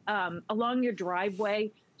 along your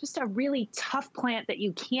driveway, just a really tough plant that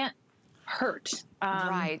you can't hurt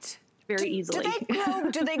very easily.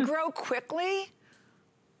 Do they grow quickly?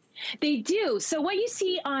 They do. So what you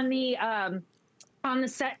see on the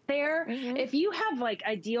set there, if you have like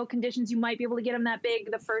ideal conditions, you might be able to get them that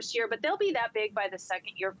big the first year, but they'll be that big by the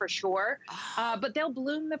second year for sure. But they'll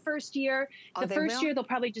bloom the first year. The first year, they'll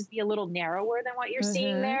probably just be a little narrower than what you're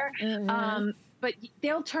seeing there. But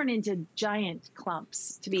they'll turn into giant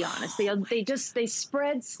clumps, to be honest. They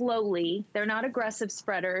spread slowly. They're not aggressive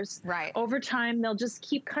spreaders. Right. Over time, they'll just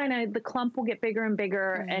keep the clump will get bigger and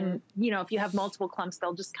bigger. And, you know, if you have multiple clumps,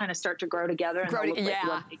 they'll just kind of start to grow together.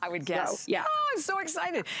 I would guess. Yeah. Oh, I'm so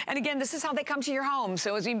excited. And again, this is how they come to your home.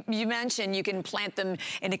 So as you mentioned, you can plant them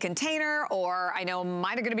in a container, or I know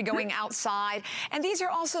mine are going to be going outside. And these are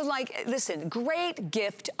also like, listen, great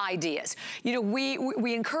gift ideas. You know,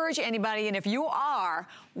 we encourage anybody, and if you are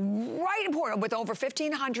right important with over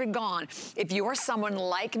 1,500 gone, if you are someone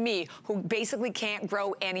like me who basically can't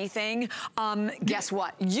grow anything, guess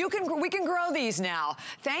what? We can grow these now.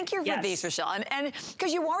 Thank you for these, Rochelle. And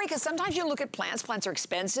because you worry, because sometimes you look at plants are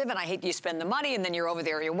expensive, and I hate you spend the money, and then you're over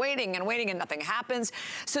there, you're waiting and waiting, and nothing happens.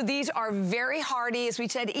 So these are very hardy, as we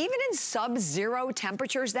said, even in sub-zero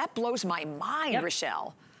temperatures. That blows my mind,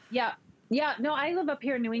 Rochelle. Yeah. Yeah, no, I live up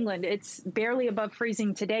here in New England. It's barely above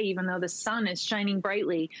freezing today, even though the sun is shining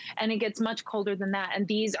brightly, and it gets much colder than that. And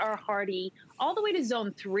these are hardy all the way to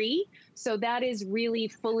zone 3. So that is really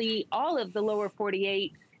fully all of the lower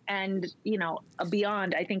 48 and, you know,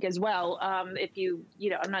 beyond, I think, as well. If you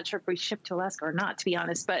know, I'm not sure if we ship to Alaska or not, to be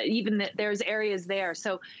honest, but even there's areas there.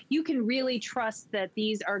 So you can really trust that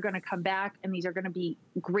these are going to come back and these are going to be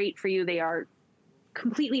great for you. They are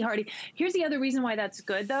completely hardy. Here's the other reason why that's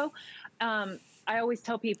good, though. I always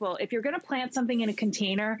tell people, if you're going to plant something in a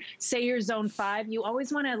container, say you're zone 5, you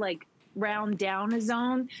always want to like round down a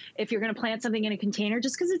zone if you're going to plant something in a container,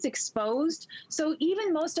 just because it's exposed. So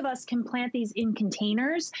even most of us can plant these in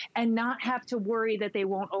containers and not have to worry that they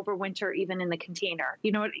won't overwinter even in the container.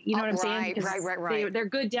 You know what I'm saying? Right. They're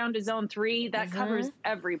good down to zone 3. That covers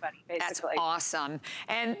everybody, basically. That's awesome.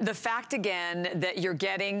 And the fact, again, that you're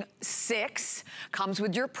getting 6 comes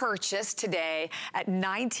with your purchase today at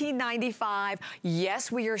 $19.95.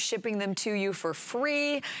 Yes, we are shipping them to you for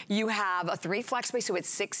free. You have a 3 flex pay, so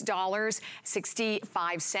it's $6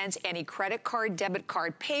 $2.65. Any credit card, debit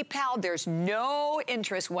card, PayPal, there's no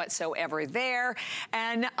interest whatsoever there.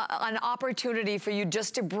 And an opportunity for you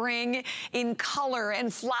just to bring in color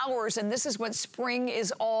and flowers. And this is what spring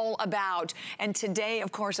is all about. And today,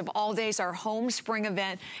 of course, of all days, our home spring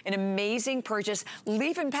event, an amazing purchase.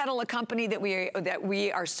 Leaf and Petal, a company that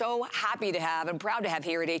we are so happy to have and proud to have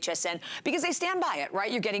here at HSN because they stand by it,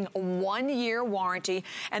 right? You're getting a 1-year warranty.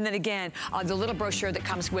 And then again, the little brochure that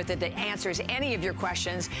comes with it that answers any of your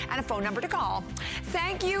questions and a phone number to call.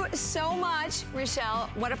 Thank you so much, Rochelle.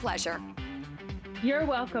 What a pleasure. You're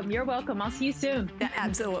welcome. You're welcome. I'll see you soon.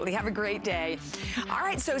 Absolutely. Have a great day. All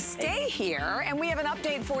right, so stay here, and we have an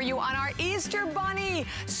update for you on our Easter Bunny.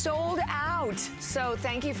 Sold out. So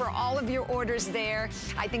thank you for all of your orders there.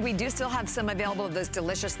 I think we do still have some available of those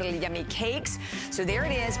delicious little yummy cakes. So there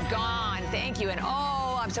it is, gone. Thank you. And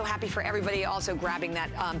oh, I'm so happy for everybody also grabbing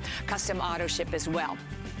that custom auto ship as well.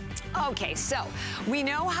 Okay, so we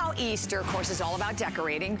know how Easter, of course, is all about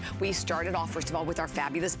decorating. We started off, first of all, with our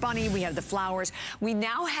fabulous bunny. We have the flowers. We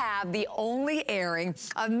now have the only airing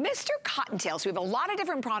of Mr. Cottontail. So we have a lot of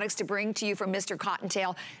different products to bring to you from Mr.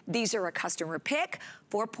 Cottontail. These are a customer pick,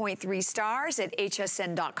 4.3 stars at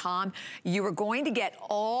hsn.com. You are going to get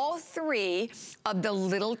all 3 of the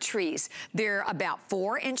little trees. They're about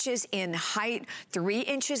 4 inches in height, 3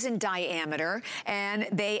 inches in diameter, and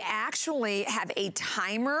they actually have a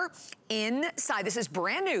timer inside. This is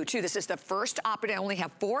brand new too. This is the first operative. I only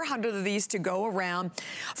have 400 of these to go around.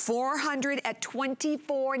 400 at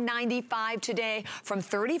 $24.95 today from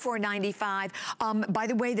 $34.95. By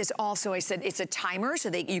the way, this also, I said, it's a timer so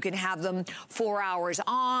that you can have them 4 hours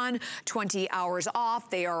on, 20 hours off.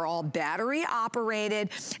 They are all battery operated,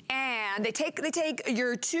 and they take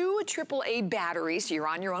your 2 AAA batteries. So you're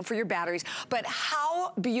on your own for your batteries. But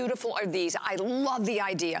how beautiful are these? I love the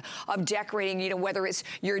idea of decorating, you know, whether it's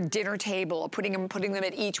your dinner table or putting them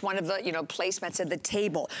at each one of the, you know, placemats at the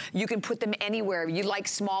table. You can put them anywhere. You like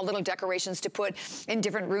small little decorations to put in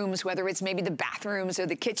different rooms, whether it's maybe the bathrooms or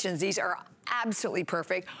the kitchens. These are absolutely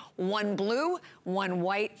perfect. 1 blue, 1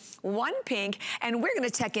 white, 1 pink, and we're gonna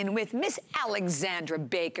check in with Miss Alexandra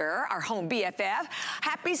Baker, our home BFF.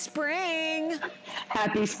 Happy spring.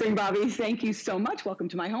 Happy spring, Bobby. Thank you so much. Welcome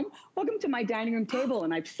to my home. Welcome to my dining room table,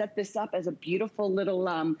 and I've set this up as a beautiful little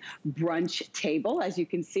brunch table, as you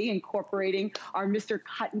can see, incorporating our Mr.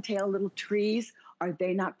 Cottontail little trees. Are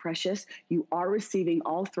they not precious? You are receiving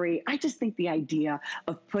all 3. I just think the idea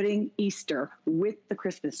of putting Easter with the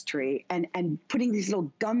Christmas tree and putting these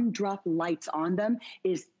little gumdrop lights on them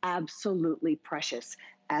is absolutely precious.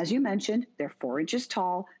 As you mentioned, they're 4 inches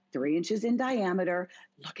tall, 3 inches in diameter.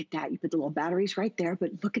 Look at that. You put the little batteries right there,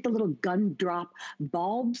 but look at the little gumdrop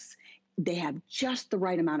bulbs. They have just the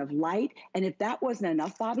right amount of light. And if that wasn't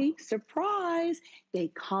enough, Bobby, surprise,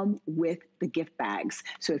 they come with the gift bags.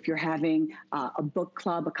 So if you're having a book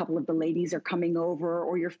club, a couple of the ladies are coming over,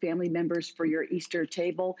 or your family members for your Easter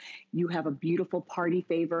table, you have a beautiful party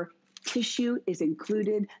favor. Tissue is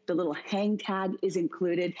included. The little hang tag is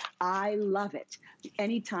included. I love it.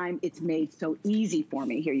 Anytime it's made so easy for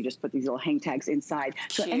me. Here, you just put these little hang tags inside.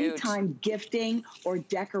 So anytime gifting or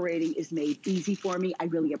decorating is made easy for me, I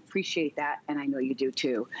really appreciate that, and I know you do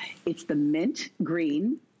too. It's the mint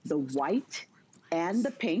green, the white, and the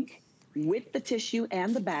pink with the tissue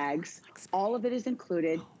and the bags. All of it is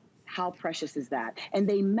included. How precious is that? And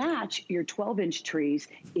they match your 12-inch trees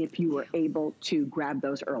if you were able to grab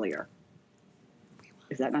those earlier.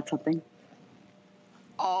 Is that not something?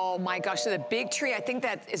 Oh my gosh, so the big tree, I think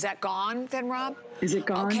is that gone then, Rob? Is it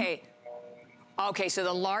gone? Okay, so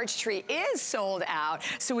the large tree is sold out.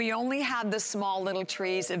 So we only have the small little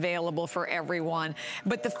trees available for everyone.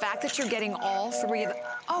 But the fact that you're getting all 3 of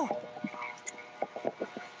them,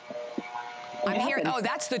 I'm hearing,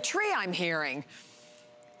 that's the tree I'm hearing.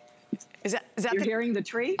 Is that you're hearing the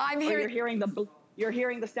tree? I'm hearing. You're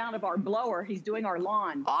hearing the sound of our blower. He's doing our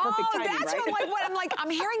lawn. Oh, perfect timing, that's right? I'm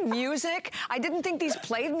hearing music. I didn't think these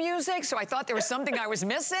played music, so I thought there was something I was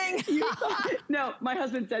missing. No, my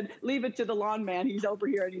husband said, leave it to the lawn man. He's over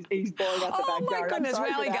here and he's blowing out the backyard. Oh my goodness,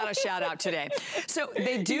 well, he got a shout out today. So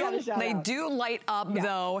they do light up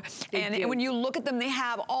though. And when you look at them, they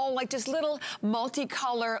have all like just little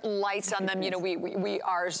multicolor lights on them. You know,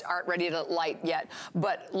 ours aren't ready to light yet,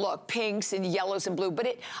 but look, pinks and yellows and blue.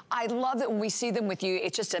 But I love it when we see them with you.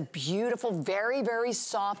 It's just a beautiful, very, very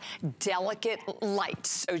soft, delicate light.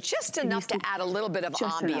 So just enough to add a little bit of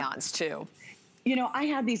ambiance too. You know, I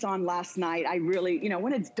had these on last night. I really, you know,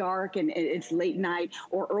 when it's dark and it's late night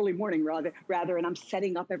or early morning rather, and I'm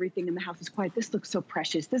setting up everything in the house is quiet. This looks so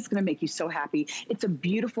precious. This is going to make you so happy. It's a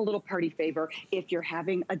beautiful little party favor if you're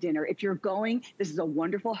having a dinner. If you're going, this is a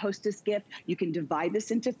wonderful hostess gift. You can divide this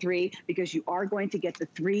into 3 because you are going to get the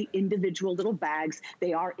 3 individual little bags.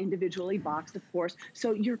 They are individually boxed, of course.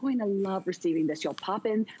 So you're going to love receiving this. You'll pop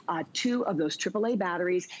in 2 of those AAA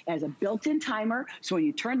batteries as a built-in timer. So when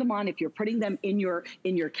you turn them on, if you're putting them in your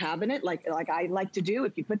cabinet, like I like to do,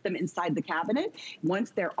 if you put them inside the cabinet,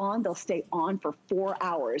 once they're on, they'll stay on for 4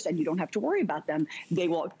 hours and you don't have to worry about them. They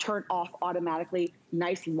will turn off automatically.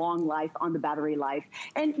 Nice long life on the battery life.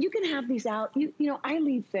 And you can have these out. You know, I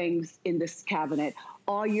leave things in this cabinet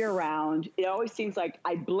all year round. It always seems like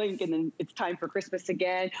I blink and then it's time for Christmas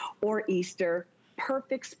again or Easter.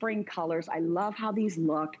 Perfect spring colors. I love how these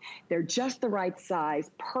look. They're just the right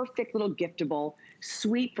size, perfect little giftable,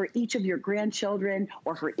 sweet for each of your grandchildren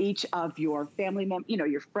or for each of your family members, you know,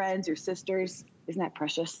 your friends, your sisters. Isn't that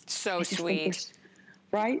precious? So sweet.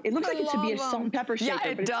 Right? It looks like it should be a salt and pepper shaker,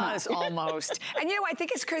 yeah, it but does it's not. almost. And you know, I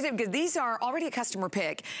think it's crazy because these are already a customer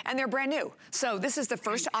pick and they're brand new. So this is the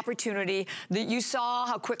first opportunity that you saw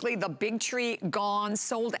how quickly the big tree gone,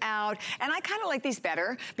 sold out. And I kind of like these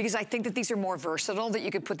better because I think that these are more versatile, that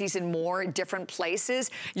you could put these in more different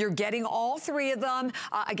places. You're getting all 3 of them.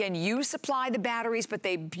 Again, you supply the batteries, but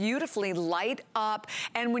they beautifully light up.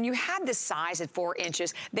 And when you have this size at 4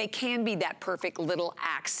 inches, they can be that perfect little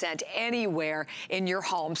accent anywhere in your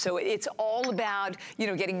home. So it's all about, you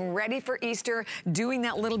know, getting ready for Easter, doing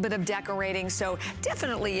that little bit of decorating. So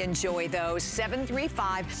definitely enjoy those.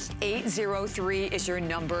 735-803 is your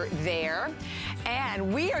number there.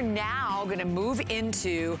 And we are now going to move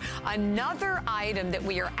into another item that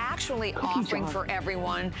we are actually offering for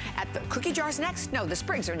everyone at the cookie jars next. No, the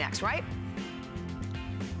sprigs are next, right?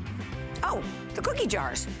 Oh, the cookie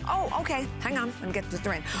jars. Oh, okay. Hang on. Let me get the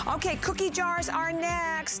thread. Okay, cookie jars are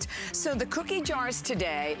next. So the cookie jars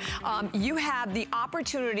today, you have the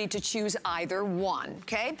opportunity to choose either one,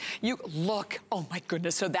 okay? You look, oh my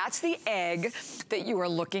goodness. So that's the egg that you are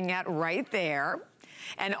looking at right there.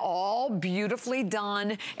 And all beautifully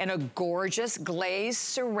done in a gorgeous glazed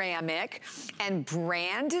ceramic and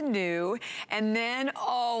brand new. And then,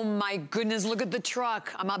 oh my goodness, look at the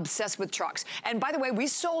truck. I'm obsessed with trucks. And by the way, we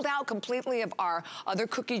sold out completely of our other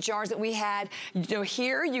cookie jars that we had. You know,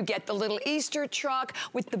 here you get the little Easter truck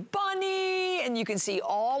with the bunny, and you can see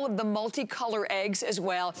all of the multicolor eggs as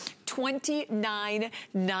well.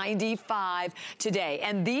 $29.95 today.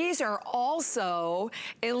 And these are also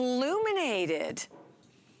illuminated.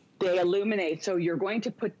 They illuminate, so you're going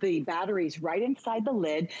to put the batteries right inside the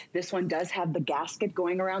lid. This one does have the gasket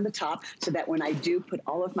going around the top so that when I do put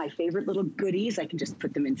all of my favorite little goodies, I can just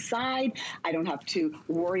put them inside. I don't have to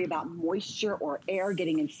worry about moisture or air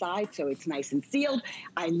getting inside, so it's nice and sealed.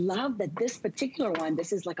 I love that this particular one,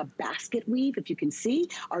 this is like a basket weave, if you can see,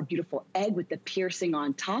 our beautiful egg with the piercing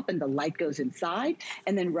on top and the light goes inside.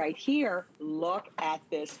 And then right here, look at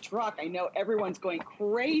this truck. I know everyone's going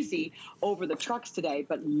crazy over the trucks today,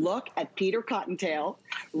 but look at Peter Cottontail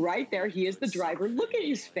right there. He is the driver. Look at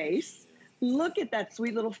his face. Look at that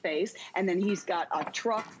sweet little face. And then he's got a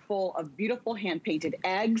truck full of beautiful hand-painted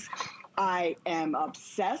eggs. I am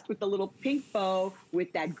obsessed with the little pink bow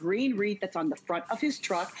with that green wreath that's on the front of his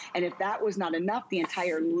truck. And if that was not enough, the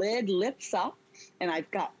entire lid lifts up. And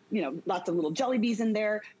I've got, you know, lots of little jelly bees in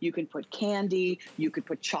there. You can put candy. You could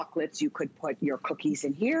put chocolates. You could put your cookies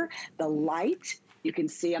in here. The light. You can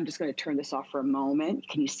see, I'm just going to turn this off for a moment.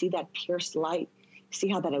 Can you see that pierced light? See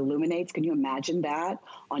how that illuminates? Can you imagine that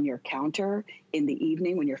on your counter in the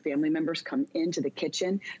evening when your family members come into the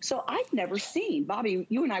kitchen? So I've never seen, Bobby,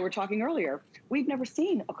 you and I were talking earlier, we've never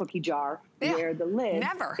seen a cookie jar where the lid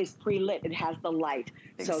is pre-lit. It has the light.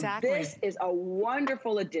 Exactly. So this is a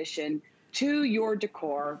wonderful addition to your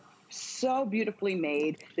decor. So beautifully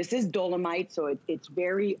made. This is Dolomite, so it's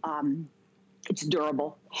very... it's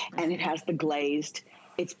durable, and it has the glazed.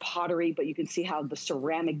 It's pottery, but you can see how the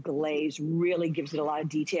ceramic glaze really gives it a lot of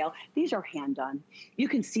detail. These are hand done. You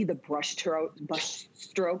can see the brush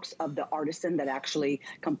strokes of the artisan that actually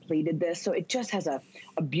completed this. So it just has a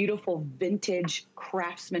beautiful vintage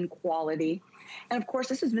craftsman quality. And of course,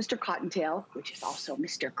 this is Mr. Cottontail, which is also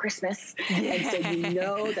Mr. Christmas. Yeah. And so you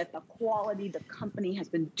know that the quality, the company has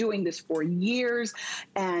been doing this for years.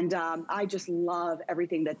 And I just love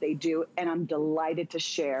everything that they do. And I'm delighted to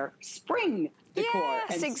share spring decor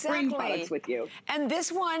and spring products with you. And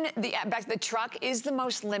this one, the truck is the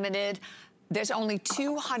most limited. There's only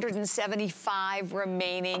 275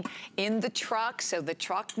 remaining in the truck, so the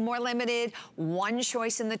truck more limited, one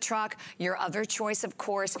choice in the truck. Your other choice, of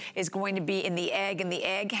course, is going to be in the egg, and the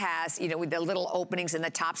egg has, you know, with the little openings in the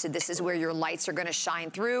top, so this is where your lights are gonna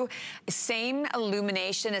shine through. Same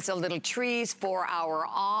illumination as the little trees, 4-hour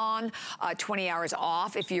on, 20 hours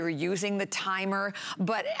off if you're using the timer.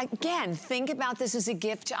 But again, think about this as a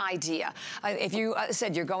gift idea. If you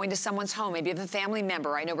said you're going to someone's home, maybe you have a family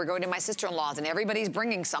member. I know we're going to my sister-in-law's and everybody's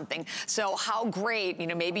bringing something. So how great, you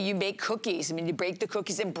know, maybe you bake cookies. I mean, you bake the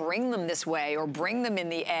cookies and bring them this way, or bring them in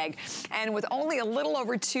the egg. And with only a little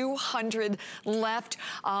over 200 left,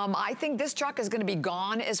 I think this truck is gonna be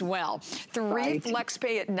gone as well. 3 flex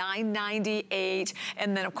pay at $9.98,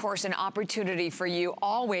 and then of course an opportunity for you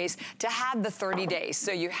always to have the 30 days.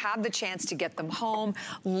 So you have the chance to get them home,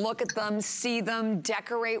 look at them, see them,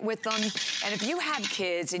 decorate with them. And if you have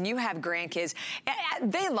kids and you have grandkids,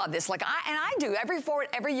 they love this. Like I do.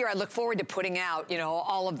 Every year I look forward to putting out, you know,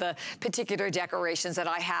 all of the particular decorations that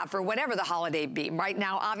I have for whatever the holiday be. Right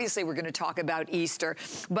now, obviously, we're going to talk about Easter,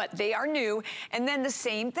 but they are new. And then the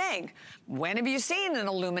same thing. When have you seen an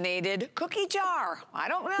illuminated cookie jar? I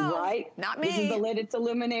don't know. Right. Not me. This is the lid. It's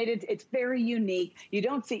illuminated. It's very unique. You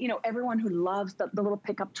don't see, you know, everyone who loves the little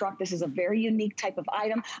pickup truck, this is a very unique type of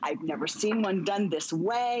item. I've never seen one done this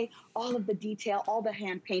way. All of the detail, all the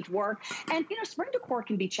hand paint work. And, you know, spring decor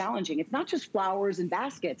can be challenging. It's not just flowers and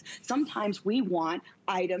baskets. Sometimes we want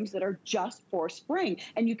items that are just for spring.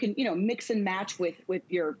 And you can, you know, mix and match with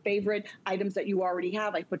your favorite items that you already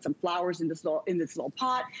have. I put some flowers in this little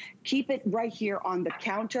pot. Keep it right here on the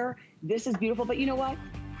counter. This is beautiful. But you know what?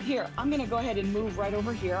 Here, I'm going to go ahead and move right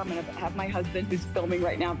over here. I'm going to have my husband, who's filming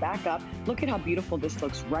right now, back up. Look at how beautiful this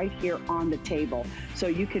looks right here on the table. So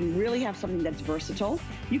you can really have something that's versatile.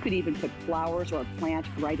 You could even put flowers or a plant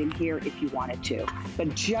right in here if you wanted to.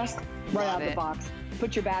 But just right out of the box,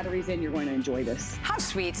 put your batteries in, you're going to enjoy this. How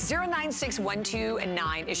sweet.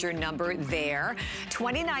 096129 is your number there.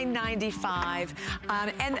 $29.95.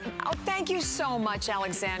 And thank you so much,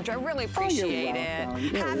 Alexandra. I really appreciate it.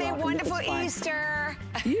 Have a wonderful Easter.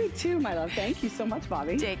 You too, my love. Thank you so much,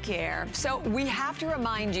 Bobby. Take care. So we have to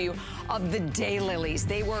remind you of the daylilies.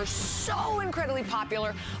 They were so incredibly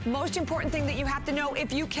popular. Most important thing that you have to know,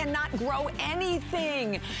 if you cannot grow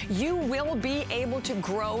anything, you will be able to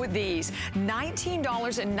grow these.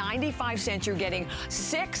 $19.95. You're getting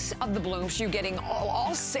 6 of the blooms. You're getting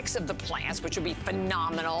all 6 of the plants, which will be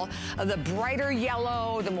phenomenal. The brighter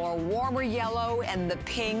yellow, the more warmer yellow, and the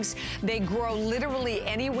pinks. They grow literally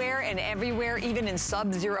anywhere and everywhere, even in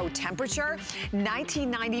sub-zero temperature.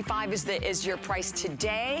 $19.95 is your price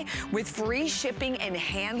today, with free shipping and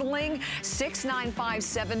handling.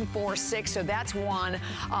 $695,746. So that's one.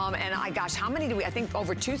 And gosh, how many do we? I think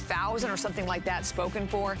over 2,000 or something like that spoken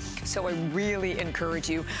for. So I really encourage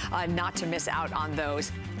you not to miss out on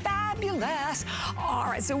those. Fabulous. All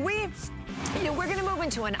right, so we're going to move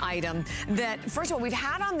into an item that, first of all, we've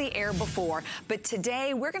had on the air before, but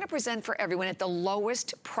today we're going to present for everyone at the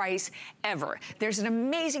lowest price ever. There's an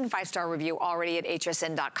amazing 5-star review already at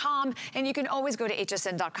hsn.com, and you can always go to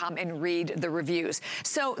hsn.com and read the reviews.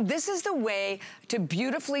 So this is the way to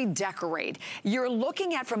beautifully decorate. You're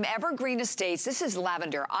looking at, from Evergreen Estates, this is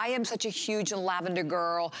lavender. I am such a huge lavender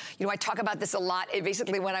girl. You know, I talk about this a lot,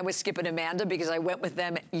 basically when I was Skip and Amanda, because I went with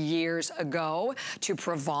them years ago to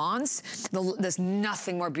Provence. There's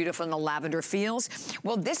nothing more beautiful than the lavender feels.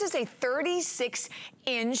 Well, this is a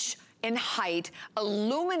 36-inch in height,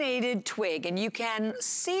 illuminated twig, and you can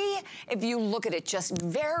see, if you look at it, just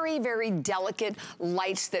very, very delicate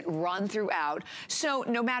lights that run throughout. So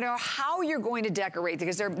no matter how you're going to decorate,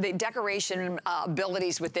 because the decoration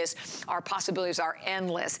abilities with this, our possibilities are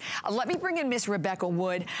endless. Let me bring in Miss Rebecca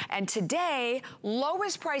Wood, and today,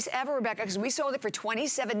 lowest price ever, Rebecca, because we sold it for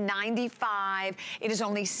 $27.95. It is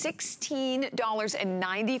only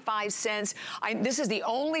 $16.95. This is the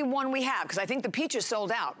only one we have, because I think the peach is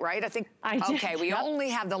sold out, right? Okay, we only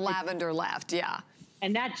have the lavender left, yeah.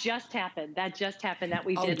 And that just happened. That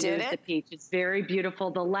we did lose the peach. It's very beautiful.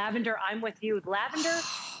 The lavender, I'm with you. Lavender,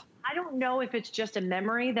 I don't know if it's just a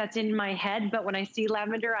memory that's in my head, but when I see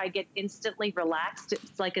lavender, I get instantly relaxed.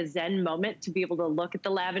 It's like a Zen moment to be able to look at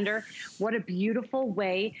the lavender. What a beautiful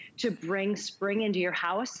way to bring spring into your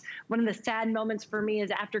house. One of the sad moments for me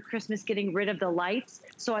is after Christmas getting rid of the lights.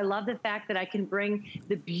 So I love the fact that I can bring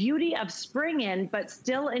the beauty of spring in, but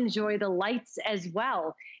still enjoy the lights as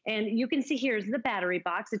well. And you can see here's the battery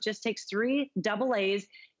box. It just takes 3 AA's.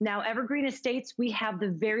 Now, Evergreen Estates, we have the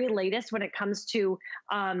very latest when it comes to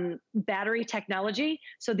battery technology.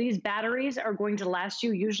 So these batteries are going to last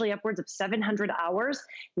you usually upwards of 700 hours.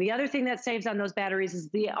 The other thing that saves on those batteries is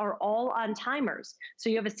they are all on timers. So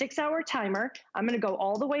you have a 6-hour timer. I'm going to go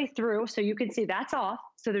all the way through so you can see that's off.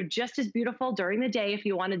 So they're just as beautiful during the day if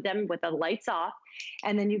you wanted them with the lights off.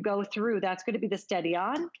 And then you go through, that's going to be the steady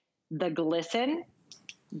on, the glisten,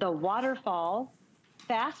 the waterfall,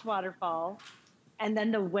 fast waterfall, and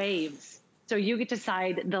then the waves. So you get to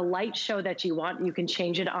decide the light show that you want. You can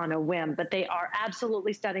change it on a whim, but they are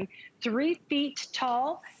absolutely stunning. 3 feet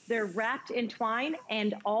tall. They're wrapped in twine,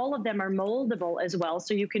 and all of them are moldable as well.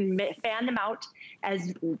 So you can fan them out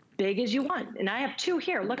as big as you want. And I have 2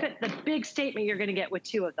 here. Look at the big statement you're going to get with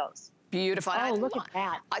 2 of those. Beautiful. Oh, look at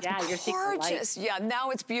that. Yeah, it's gorgeous. Yeah, now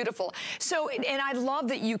it's beautiful. So, and I love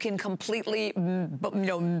that you can completely,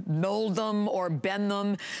 mold them or bend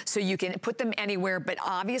them so you can put them anywhere, but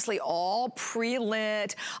obviously all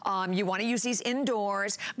pre-lit. You want to use these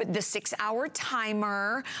indoors, but the 6-hour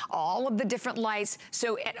timer, all of the different lights.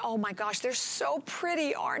 So, oh my gosh, they're so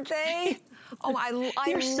pretty, aren't they? Oh, I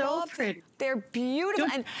They're so love pretty. They're beautiful.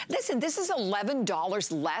 And listen, this is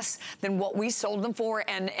 $11 less than what we sold them for,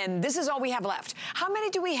 and this is all we have left. How many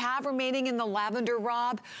do we have remaining in the lavender,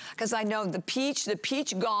 Rob? Because I know the peach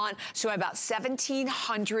gone, so about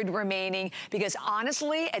 1,700 remaining, because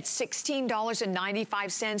honestly, at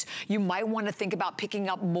 $16.95, you might want to think about picking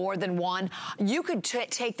up more than one. You could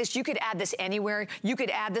take this, you could add this anywhere. You could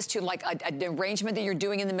add this to like an arrangement that you're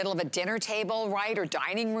doing in the middle of a dinner table, right, or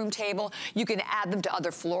dining room table. You can add them to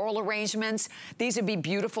other floral arrangements. These would be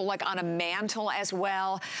beautiful like on a mantle as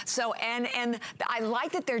well. So, and I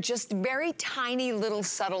like that they're just very tiny little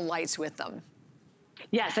subtle lights with them.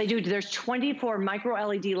 Yes, I do. There's 24 micro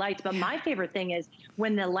LED lights, but my favorite thing is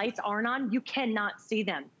when the lights aren't on, you cannot see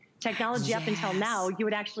them. Technology up until now, you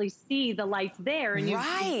would actually see the lights there, and you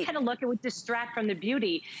kind of look, it would distract from the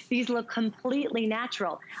beauty. These look completely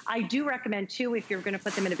natural. I do recommend too, if you're going to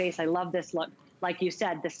put them in a vase, I love this look. Like you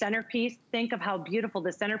said, the centerpiece, think of how beautiful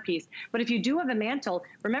the centerpiece. But if you do have a mantle,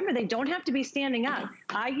 remember they don't have to be standing up.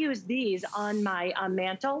 I use these on my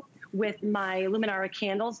mantle with my Luminara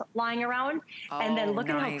candles lying around. And then look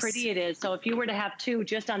at how pretty it is. So if you were to have 2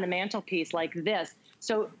 just on the mantelpiece like this,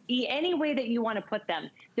 so any way that you want to put them,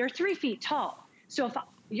 they're 3 feet tall. So if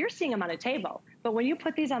you're seeing them on a table, but when you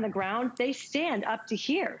put these on the ground, they stand up to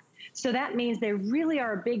here. So that means they really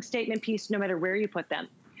are a big statement piece no matter where you put them.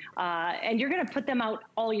 And you're going to put them out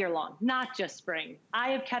all year long, not just spring. I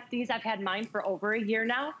have kept these. I've had mine for over a year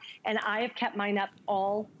now, and I have kept mine up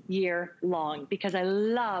all year long because I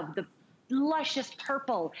love the luscious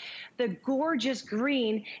purple, the gorgeous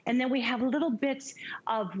green, and then we have little bits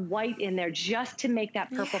of white in there just to make that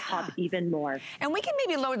purple pop even more. And we can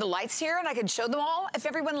maybe lower the lights here, and I can show them all if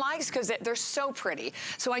everyone likes, because they're so pretty.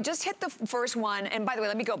 So I just hit the first one, and by the way,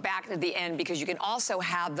 let me go back to the end, because you can also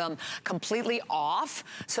have them completely off.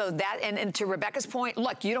 So that, and to Rebecca's point,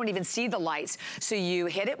 look, you don't even see the lights. So you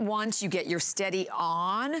hit it once, you get your steady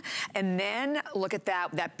on, and then look at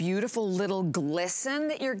that beautiful little glisten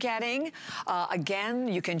that you're getting. Again,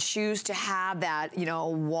 you can choose to have that,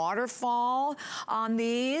 waterfall on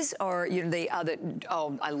these, or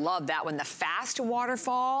I love that one, the fast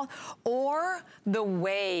waterfall, or the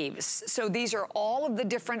waves. So these are all of the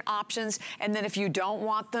different options, and then if you don't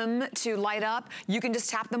want them to light up, you can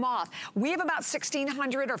just tap them off. We have about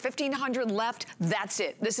 1,600 or 1,500 left. That's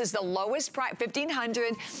it. This is the lowest price,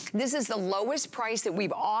 1,500. This is the lowest price that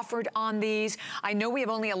we've offered on these. I know we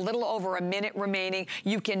have only a little over a minute remaining.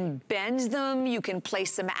 You can bend them, you can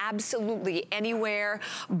place them absolutely anywhere,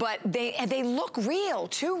 but they look real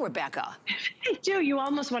too, Rebecca. They do. You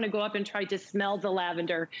almost want to go up and try to smell the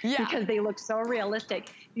lavender because they look so realistic.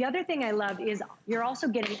 The other thing I love is you're also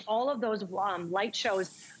getting all of those light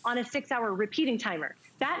shows on a 6-hour repeating timer.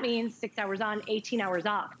 That means 6 hours on, 18 hours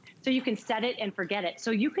off. So you can set it and forget it.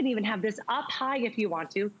 So you can even have this up high if you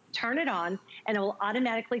want to, turn it on, and it will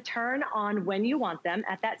automatically turn on when you want them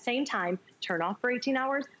at that same time, turn off for 18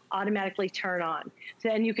 hours, automatically turn on. So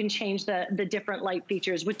then you can change the different light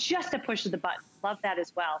features with just a push of the button. Love that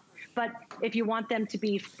as well. But if you want them to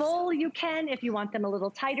be full, you can. If you want them a little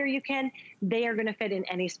tighter, you can. They are going to fit in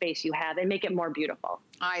any space you have and make it more beautiful.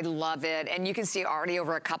 I love it. And you can see already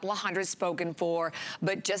over a couple of hundred spoken for,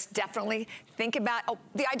 but just definitely think about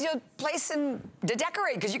the ideal place to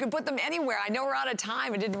decorate, because you can put them anywhere. I know we're out of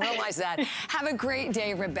time. I didn't realize that. Have a great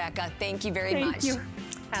day, Rebecca. Thank you very much. Thank you.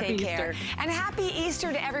 Take care. And happy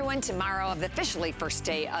Easter to everyone. Tomorrow, the officially first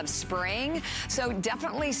day of spring. So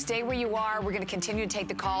definitely stay where you are. We're going to continue to take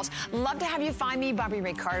the calls. Love to have you find me, Bobby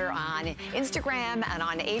Ray Carter, on Instagram and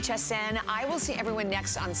on HSN. I will see everyone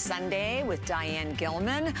next on Sunday with Diane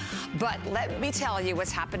Gilman. But let me tell you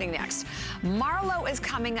what's happening next. Marlo is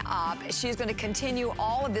coming up. She's going to continue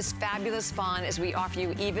all of this fabulous fun as we offer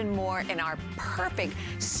you even more in our perfect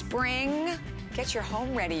spring. Get your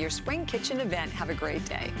home ready, your spring kitchen event. Have a great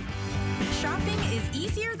day. Shopping is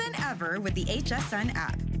easier than ever with the HSN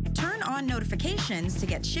app. Turn on notifications to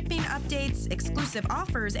get shipping updates, exclusive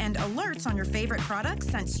offers, and alerts on your favorite products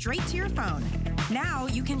sent straight to your phone. Now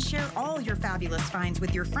you can share all your fabulous finds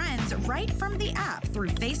with your friends right from the app through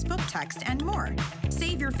Facebook, text, and more.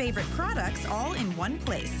 Save your favorite products all in one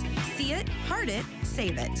place. See it, heart it,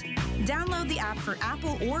 save it. Download the app for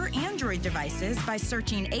Apple or Android devices by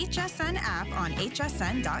searching HSN app on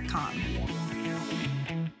hsn.com.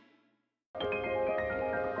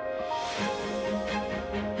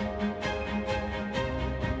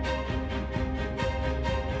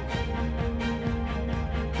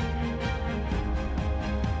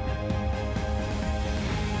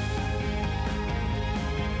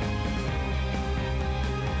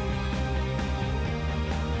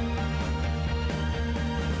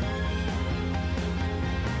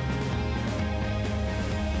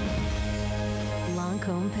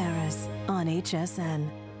 Paris on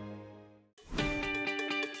HSN.